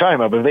exactly what you're talking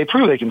about, but if they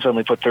prove they can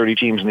suddenly put 30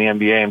 teams in the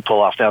NBA and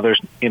pull off, now there's,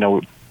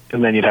 and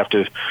then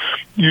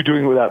you're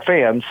doing it without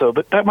fans. So,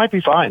 but that might be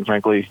fine,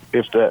 frankly,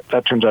 if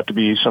that turns out to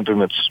be something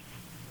that's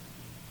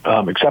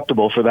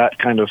acceptable for that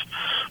kind of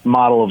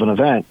model of an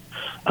event.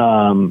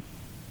 That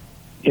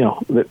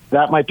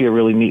might be a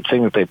really neat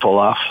thing that they pull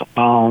off.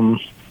 From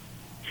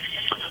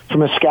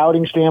a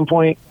scouting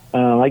standpoint,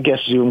 I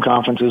guess Zoom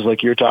conferences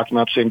like you're talking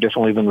about seem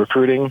differently than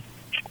recruiting.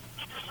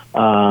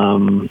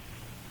 I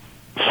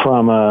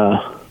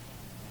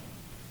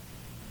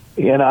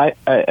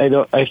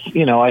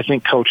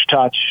think coach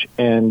touch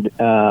and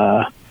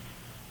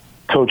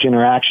coach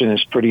interaction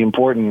is pretty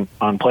important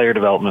on player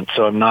development.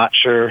 So I'm not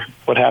sure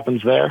what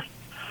happens there.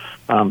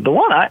 The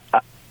one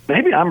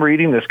maybe I'm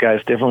reading this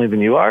guys differently than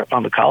you are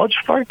on the college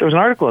part. There was an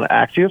article in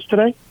Axios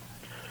today,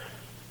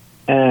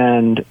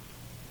 and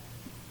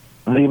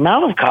the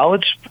amount of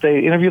college,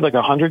 they interviewed like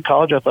 100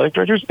 college athletic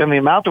directors, and the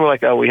amount that were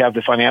like, oh, we have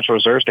the financial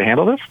reserves to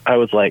handle this. I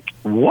was like,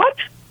 what?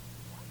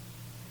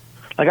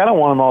 Like, I don't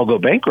want them all to go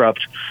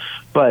bankrupt,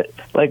 but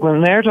like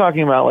when they're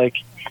talking about like,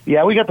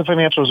 yeah, we got the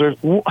financial reserve.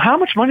 How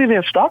much money do they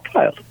have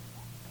stockpiled?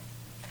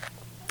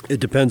 It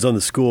depends on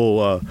the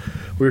school.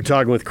 We were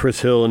talking with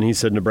Chris Hill, and he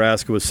said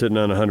Nebraska was sitting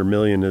on $100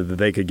 million that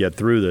they could get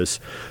through this.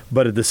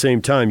 But at the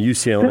same time,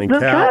 UCLA and Cal.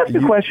 Can I ask a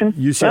question?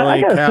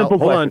 UCLA and Cal.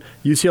 Hold on.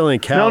 UCLA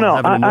and Cal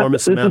have an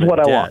enormous amount of debt.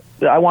 This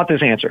is what I want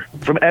this answer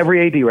from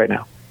every AD right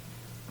now.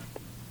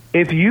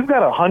 If you've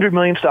got $100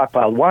 million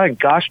stockpiled, why in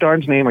gosh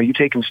darn's name are you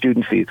taking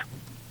student fees?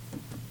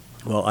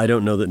 Well, I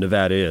don't know that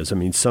Nevada is. I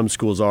mean, some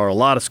schools are. A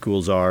lot of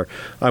schools are.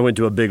 I went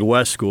to a Big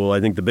West school. I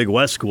think the Big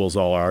West schools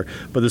all are.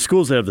 But the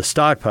schools that have the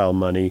stockpile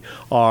money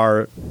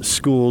are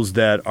schools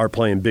that are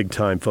playing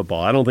big-time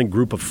football. I don't think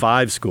Group of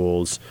 5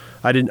 schools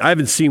 – I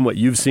haven't seen what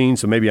you've seen,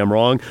 so maybe I'm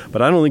wrong.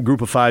 But I don't think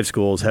Group of 5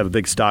 schools have a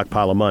big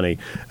stockpile of money.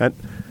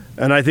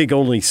 And I think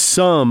only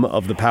some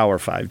of the Power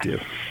 5 do.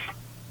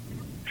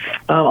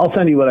 I'll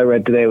send you what I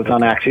read today. It was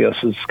on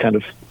Axios' kind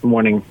of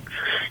morning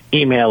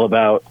email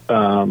about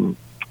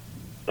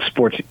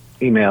sports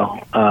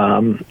email.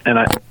 And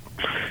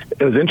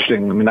it was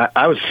interesting. I mean,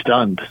 I was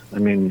stunned. I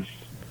mean,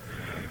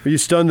 were you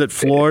stunned that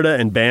Florida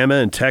and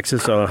Bama and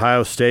Texas,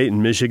 Ohio State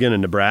and Michigan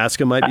and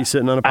Nebraska might be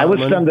sitting on a pile of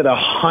money? I was stunned that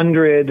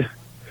 100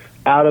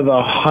 out of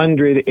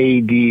 100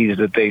 ADs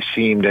that they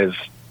seemed as,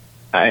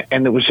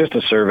 and it was just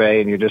a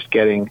survey and you're just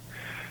getting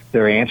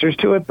their answers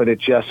to it, but it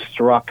just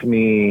struck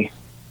me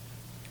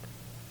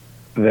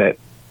that,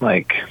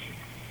 like,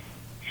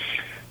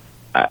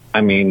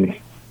 I mean,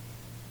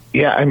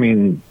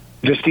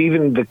 just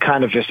even the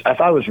kind of I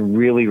thought it was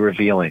really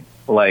revealing.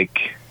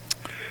 Like,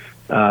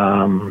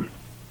 I'm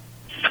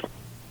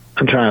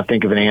trying to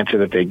think of an answer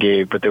that they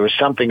gave, but there was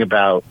something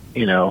about,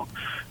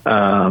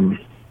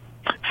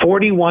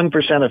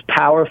 41% of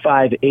Power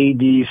 5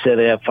 ADs said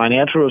they have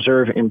financial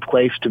reserve in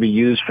place to be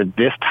used for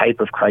this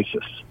type of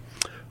crisis.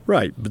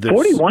 Right.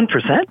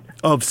 41%?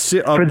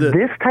 For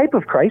this type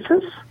of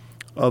crisis?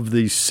 Of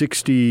the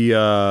 60,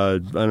 I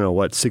don't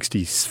know,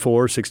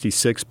 64,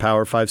 66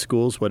 Power 5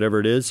 schools, whatever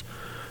it is.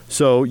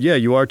 So, yeah,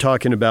 you are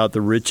talking about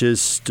the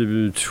richest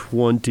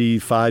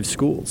 25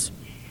 schools.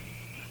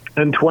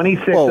 And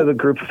 26 of the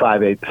Group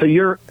 5 ADs. So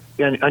you're,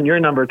 on your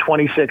number,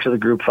 26 of the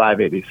Group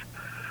 5 ADs.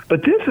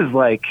 But this is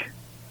like,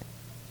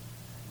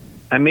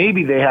 and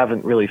maybe they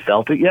haven't really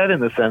felt it yet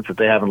in the sense that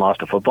they haven't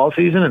lost a football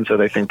season, and so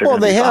they think they're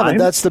going to be fine. Well, they haven't.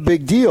 That's the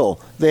big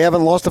deal. They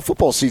haven't lost a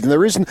football season.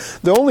 There isn't.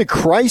 The only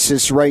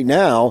crisis right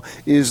now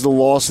is the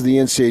loss of the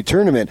NCAA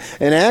tournament.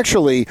 And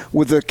actually,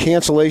 with the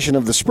cancellation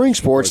of the spring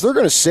sports, they're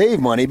going to save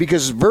money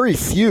because very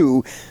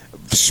few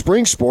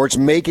spring sports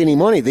make any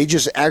money. They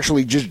just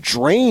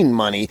drain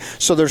money,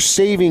 so they're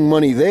saving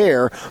money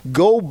there.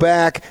 Go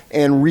back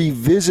and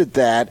revisit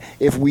that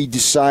if we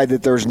decide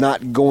that there's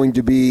not going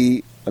to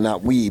be,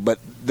 not we, but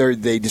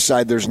they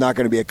decide there's not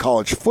going to be a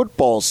college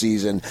football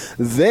season,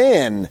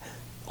 then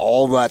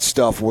all that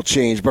stuff will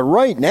change. But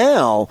right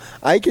now,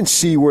 I can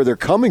see where they're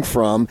coming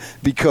from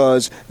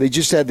because they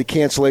just had the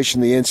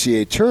cancellation of the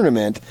NCAA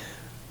tournament,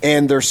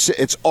 and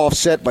it's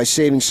offset by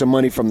saving some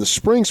money from the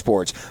spring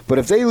sports. But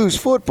if they lose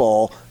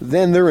football,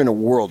 then they're in a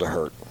world of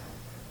hurt.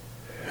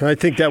 I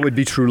think that would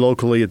be true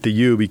locally at the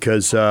U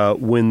because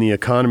when the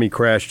economy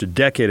crashed a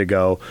decade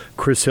ago,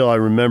 I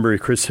remember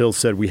Chris Hill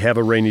said, we have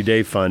a rainy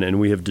day fund and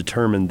we have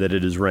determined that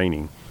it is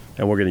raining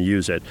and we're going to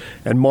use it.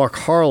 And Mark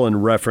Harlan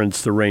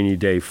referenced the rainy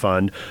day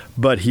fund,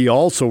 but he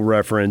also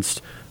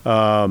referenced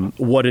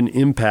what an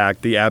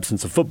impact the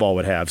absence of football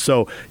would have.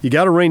 So you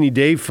got a rainy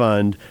day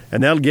fund,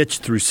 and that'll get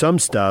you through some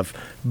stuff,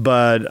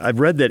 but I've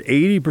read that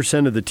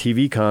 80% of the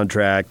TV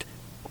contract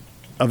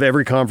of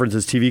every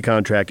conference's TV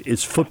contract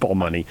is football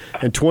money,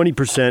 and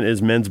 20%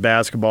 is men's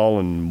basketball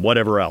and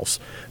whatever else.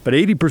 But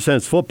 80%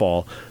 is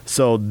football,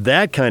 so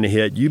that kind of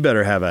hit, you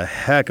better have a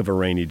heck of a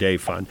rainy day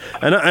fund.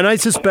 And I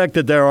suspect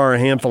that there are a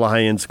handful of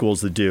high-end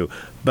schools that do,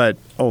 but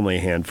only a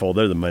handful.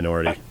 They're the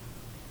minority.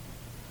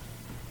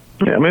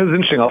 Yeah, I mean, it was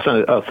interesting. I'll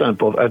send it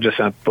both. I just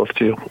sent both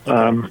to you.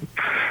 I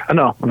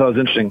know. I thought it was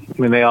interesting.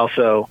 I mean, the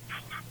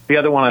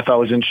other one I thought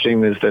was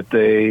interesting is that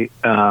they,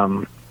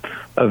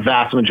 a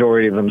vast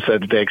majority of them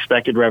said that they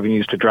expected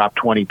revenues to drop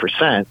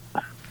 20%,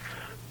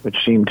 which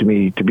seemed to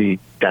me to be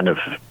kind of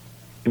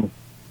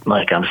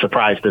like, I'm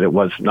surprised that it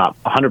was not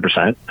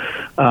 100%.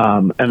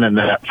 And then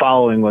the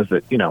following was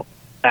that,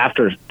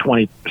 after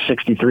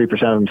 63% of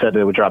them said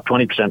they would drop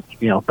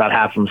 20%, about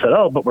half of them said,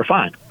 oh, but we're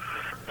fine.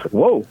 It's like,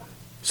 whoa.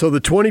 So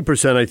the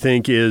 20%, I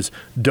think, is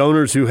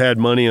donors who had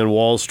money on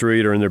Wall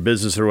Street or in their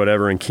business or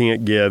whatever and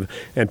can't give,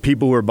 and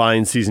people who are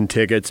buying season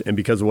tickets and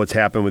because of what's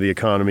happened with the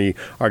economy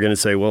are going to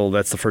say, well,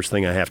 that's the first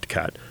thing I have to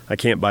cut. I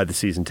can't buy the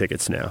season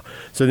tickets now.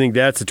 So I think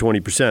that's the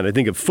 20%. I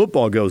think if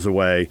football goes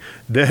away,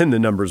 then the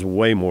number's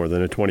way more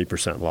than a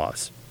 20%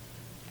 loss.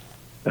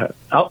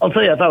 I'll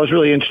tell you, I thought it was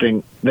really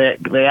interesting.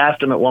 They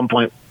asked him at one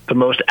point the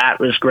most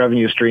at-risk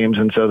revenue streams,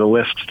 and so the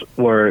lists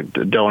were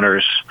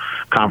donors,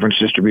 conference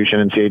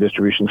distribution, NCAA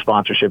distribution,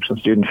 sponsorships, and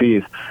student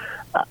fees.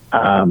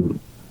 I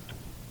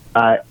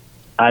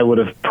would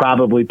have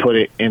probably put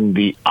it in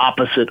the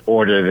opposite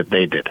order that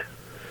they did.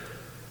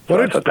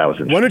 So I thought that was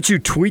interesting. Why don't you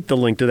tweet the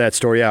link to that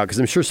story out? Because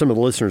I'm sure some of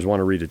the listeners want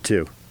to read it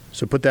too.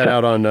 So put that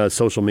out on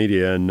social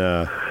media, and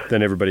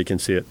then everybody can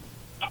see it.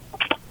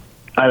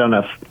 I don't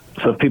know.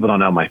 So if people don't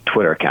know, my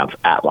Twitter account's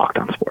at Locked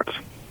On Sports.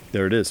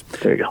 There it is.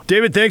 There you go.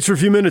 David, thanks for a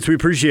few minutes. We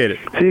appreciate it.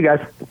 See you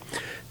guys.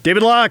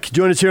 David Locke,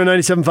 join us here on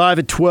 97.5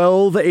 at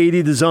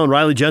 1280 The Zone.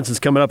 Riley Jensen's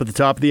coming up at the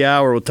top of the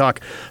hour. We'll talk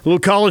a little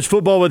college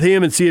football with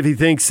him and see if he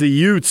thinks the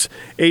Utes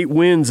 8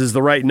 wins is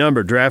the right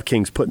number.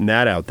 DraftKings putting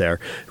that out there.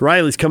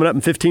 Riley's coming up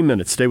in 15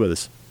 minutes. Stay with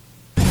us.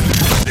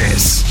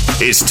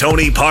 This is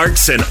Tony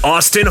Parks and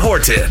Austin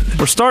Horton.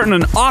 We're starting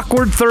an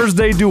awkward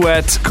Thursday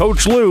duet.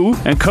 Coach Lou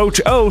and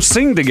Coach O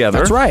sing together.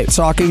 That's right.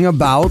 Talking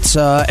about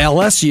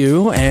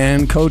LSU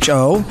and Coach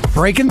O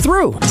breaking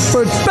through.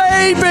 But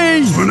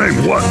baby, my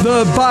name what?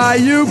 The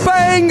Bayou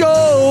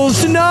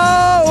Bengals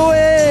know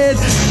it.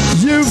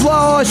 You've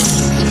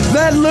lost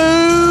that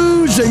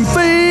losing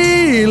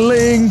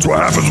feeling. That's what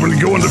happens when you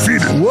go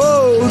undefeated.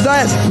 Whoa,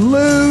 that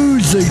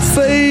losing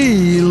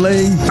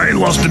feeling. I ain't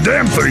lost a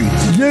damn thing.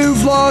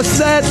 You've lost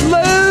that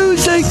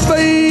losing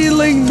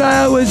feeling.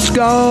 Now it's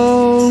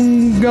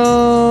gone,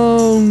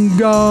 gone,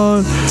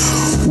 gone.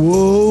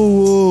 Whoa,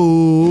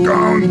 whoa.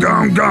 Gone,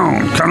 gone,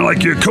 gone. Kind of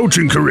like your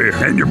coaching career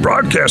and your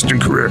broadcasting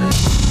career.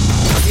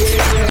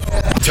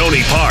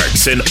 Tony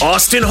Parks and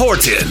Austin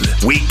Horton.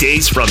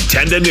 Weekdays from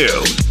 10 to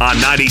noon on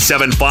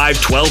 97.5,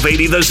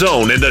 1280 The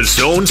Zone and The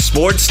Zone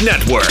Sports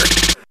Network.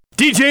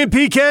 DJ and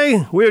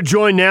PK, we are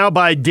joined now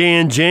by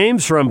Dan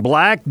James from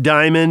Black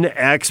Diamond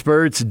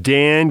Experts.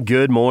 Dan,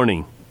 good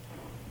morning.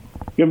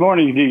 Good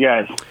morning to you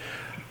guys.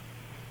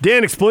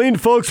 Dan, explain to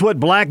folks what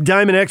Black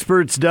Diamond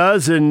Experts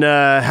does and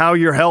how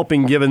you're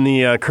helping given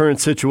the current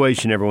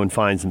situation everyone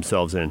finds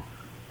themselves in.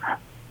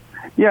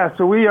 Yeah,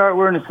 so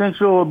we're an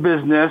essential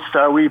business.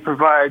 We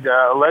provide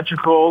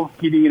electrical,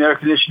 heating and air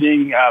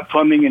conditioning,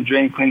 plumbing and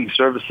drain cleaning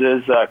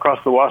services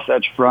across the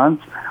Wasatch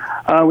Front.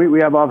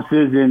 We have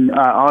offices in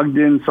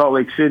Ogden, Salt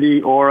Lake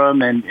City,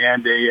 Orem, and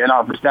an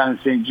office down in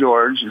St.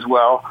 George as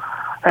well.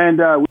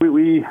 And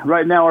we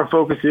right now our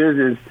focus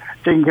is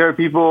taking care of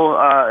people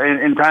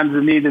in times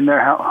of need in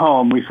their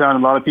home. We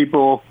found a lot of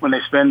people, when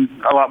they spend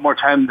a lot more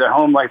time in their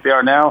home like they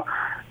are now,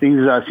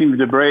 things seem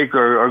to break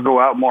or go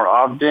out more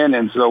often,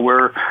 and so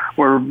we're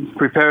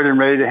prepared and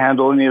ready to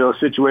handle any of those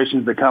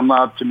situations that come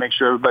up to make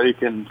sure everybody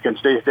can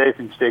stay safe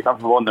and stay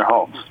comfortable in their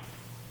homes.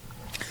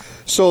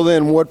 So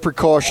then what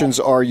precautions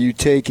are you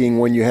taking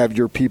when you have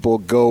your people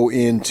go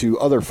into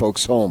other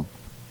folks' home?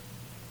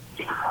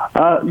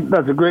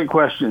 That's a great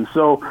question.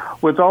 So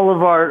with all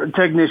of our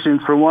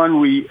technicians, for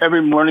one,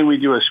 every morning we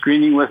do a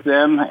screening with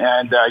them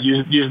and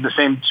use the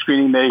same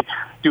screening they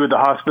do at the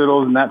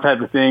hospitals and that type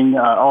of thing.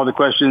 All the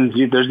questions,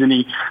 if there's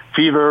any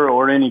fever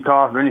or any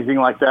cough or anything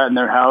like that in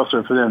their house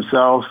or for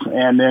themselves.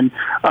 And then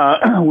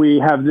we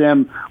have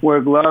them wear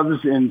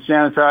gloves and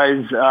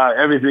sanitize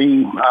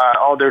everything,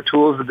 all their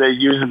tools that they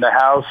use in the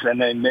house.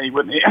 And then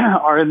when they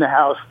are in the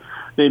house,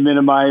 they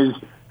minimize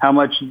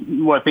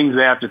what things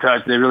they have to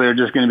touch. They really are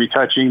just going to be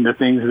touching the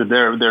things that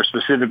they're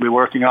specifically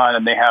working on,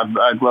 and they have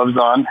gloves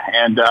on.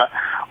 And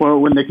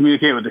when they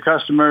communicate with the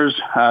customers,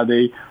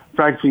 they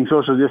practicing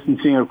social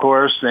distancing, of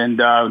course, and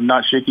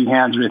not shaking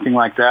hands or anything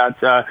like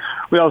that.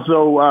 We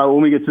also,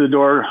 when we get to the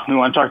door, we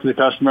want to talk to the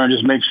customer and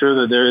just make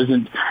sure that there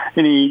isn't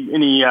any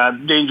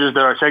dangers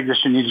that our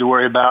technician needs to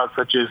worry about,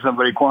 such as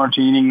somebody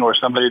quarantining or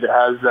somebody that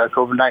has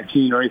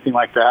COVID-19 or anything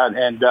like that.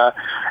 And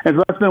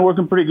so that's been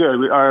working pretty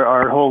good.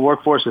 Our whole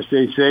workforce has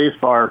stayed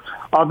safe. Our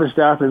office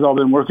staff has all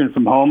been working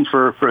from home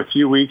for a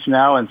few weeks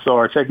now, and so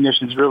our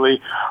technicians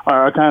really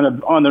are kind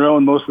of on their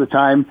own most of the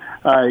time,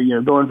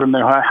 going from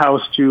their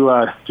house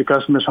to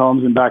customers'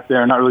 homes and back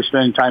there, not really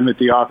spending time at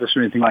the office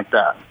or anything like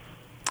that.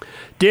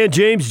 Dan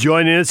James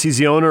joining us. He's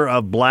the owner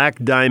of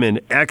Black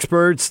Diamond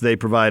Experts. They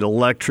provide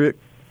electric,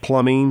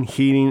 plumbing,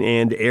 heating,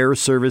 and air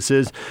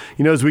services.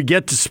 As we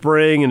get to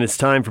spring and it's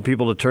time for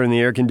people to turn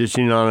the air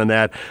conditioning on and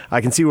that, I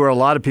can see where a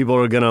lot of people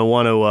are going to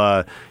want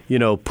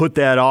to, put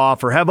that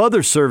off or have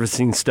other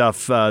servicing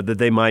stuff that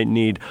they might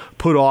need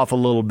put off a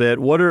little bit.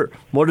 What are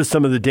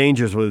some of the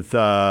dangers with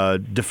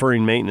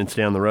deferring maintenance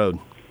down the road?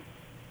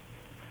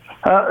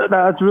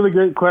 That's a really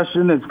great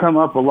question. It's come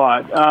up a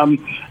lot.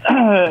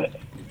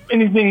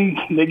 Anything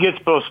that gets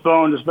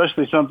postponed,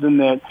 especially something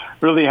that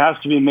really has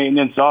to be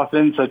maintenance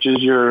often, such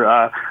as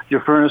your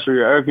furnace or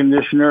your air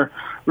conditioner,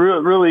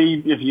 really,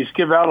 if you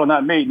skip out on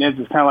that maintenance,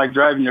 it's kind of like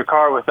driving your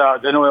car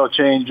without an oil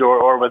change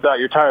or without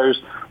your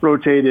tires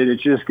rotated.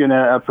 It's just going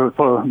to,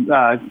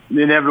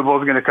 the inevitable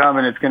is going to come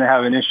and it's going to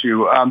have an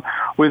issue.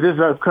 With this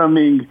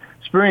upcoming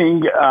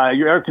spring,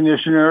 your air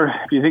conditioner,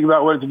 if you think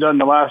about what it's done in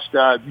the last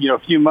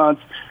few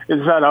months,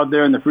 it's sat out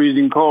there in the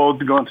freezing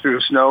cold, going through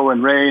snow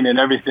and rain and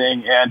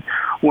everything. And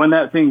when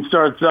that thing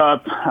starts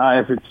up,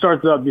 if it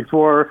starts up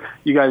before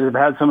you guys have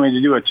had somebody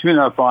to do a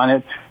tune-up on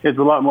it, it's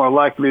a lot more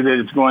likely that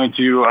it's going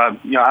to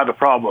have a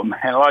problem.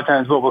 And a lot of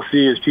times what we'll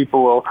see is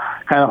people will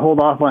kind of hold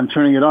off on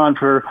turning it on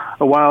for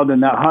a while, then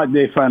that hot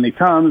day finally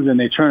comes and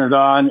they turn it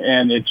on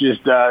and it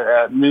just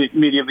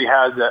immediately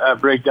has a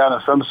breakdown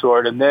of some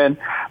sort. And then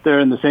they're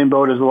in the same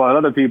boat as a lot of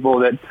other people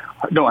that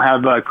don't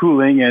have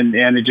cooling, and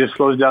it just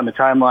slows down the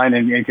timeline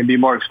and can be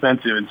more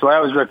expensive. And so I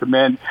always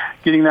recommend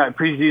getting that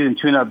preseason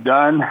tune-up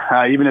done,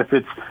 even if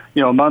it's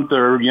a month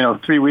or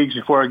 3 weeks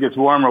before it gets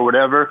warm or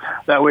whatever.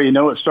 That way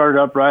it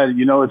started up right,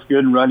 it's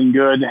good and running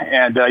good,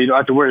 and you don't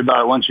have to worry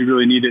about it once you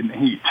really need it in the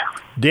heat.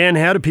 Dan,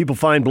 how do people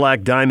find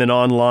Black Diamond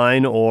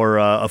online, or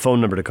a phone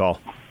number to call?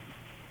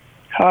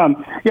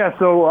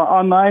 So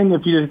online,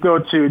 if you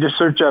just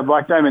search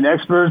Black Diamond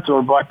Experts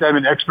or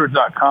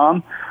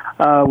blackdiamondexperts.com.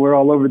 We're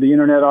all over the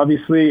internet,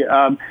 obviously.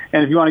 And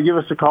if you want to give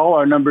us a call,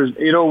 our number is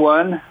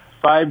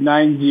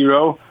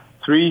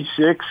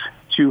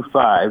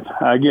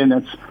 801-590-3625. Again,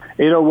 that's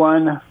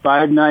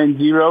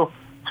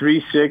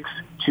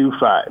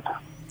 801-590-3625.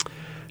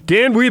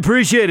 Dan, we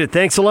appreciate it.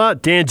 Thanks a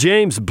lot. Dan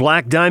James,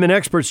 Black Diamond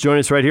Experts, join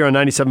us right here on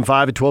 97.5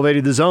 at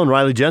 1280 The Zone.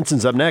 Riley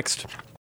Jensen's up next.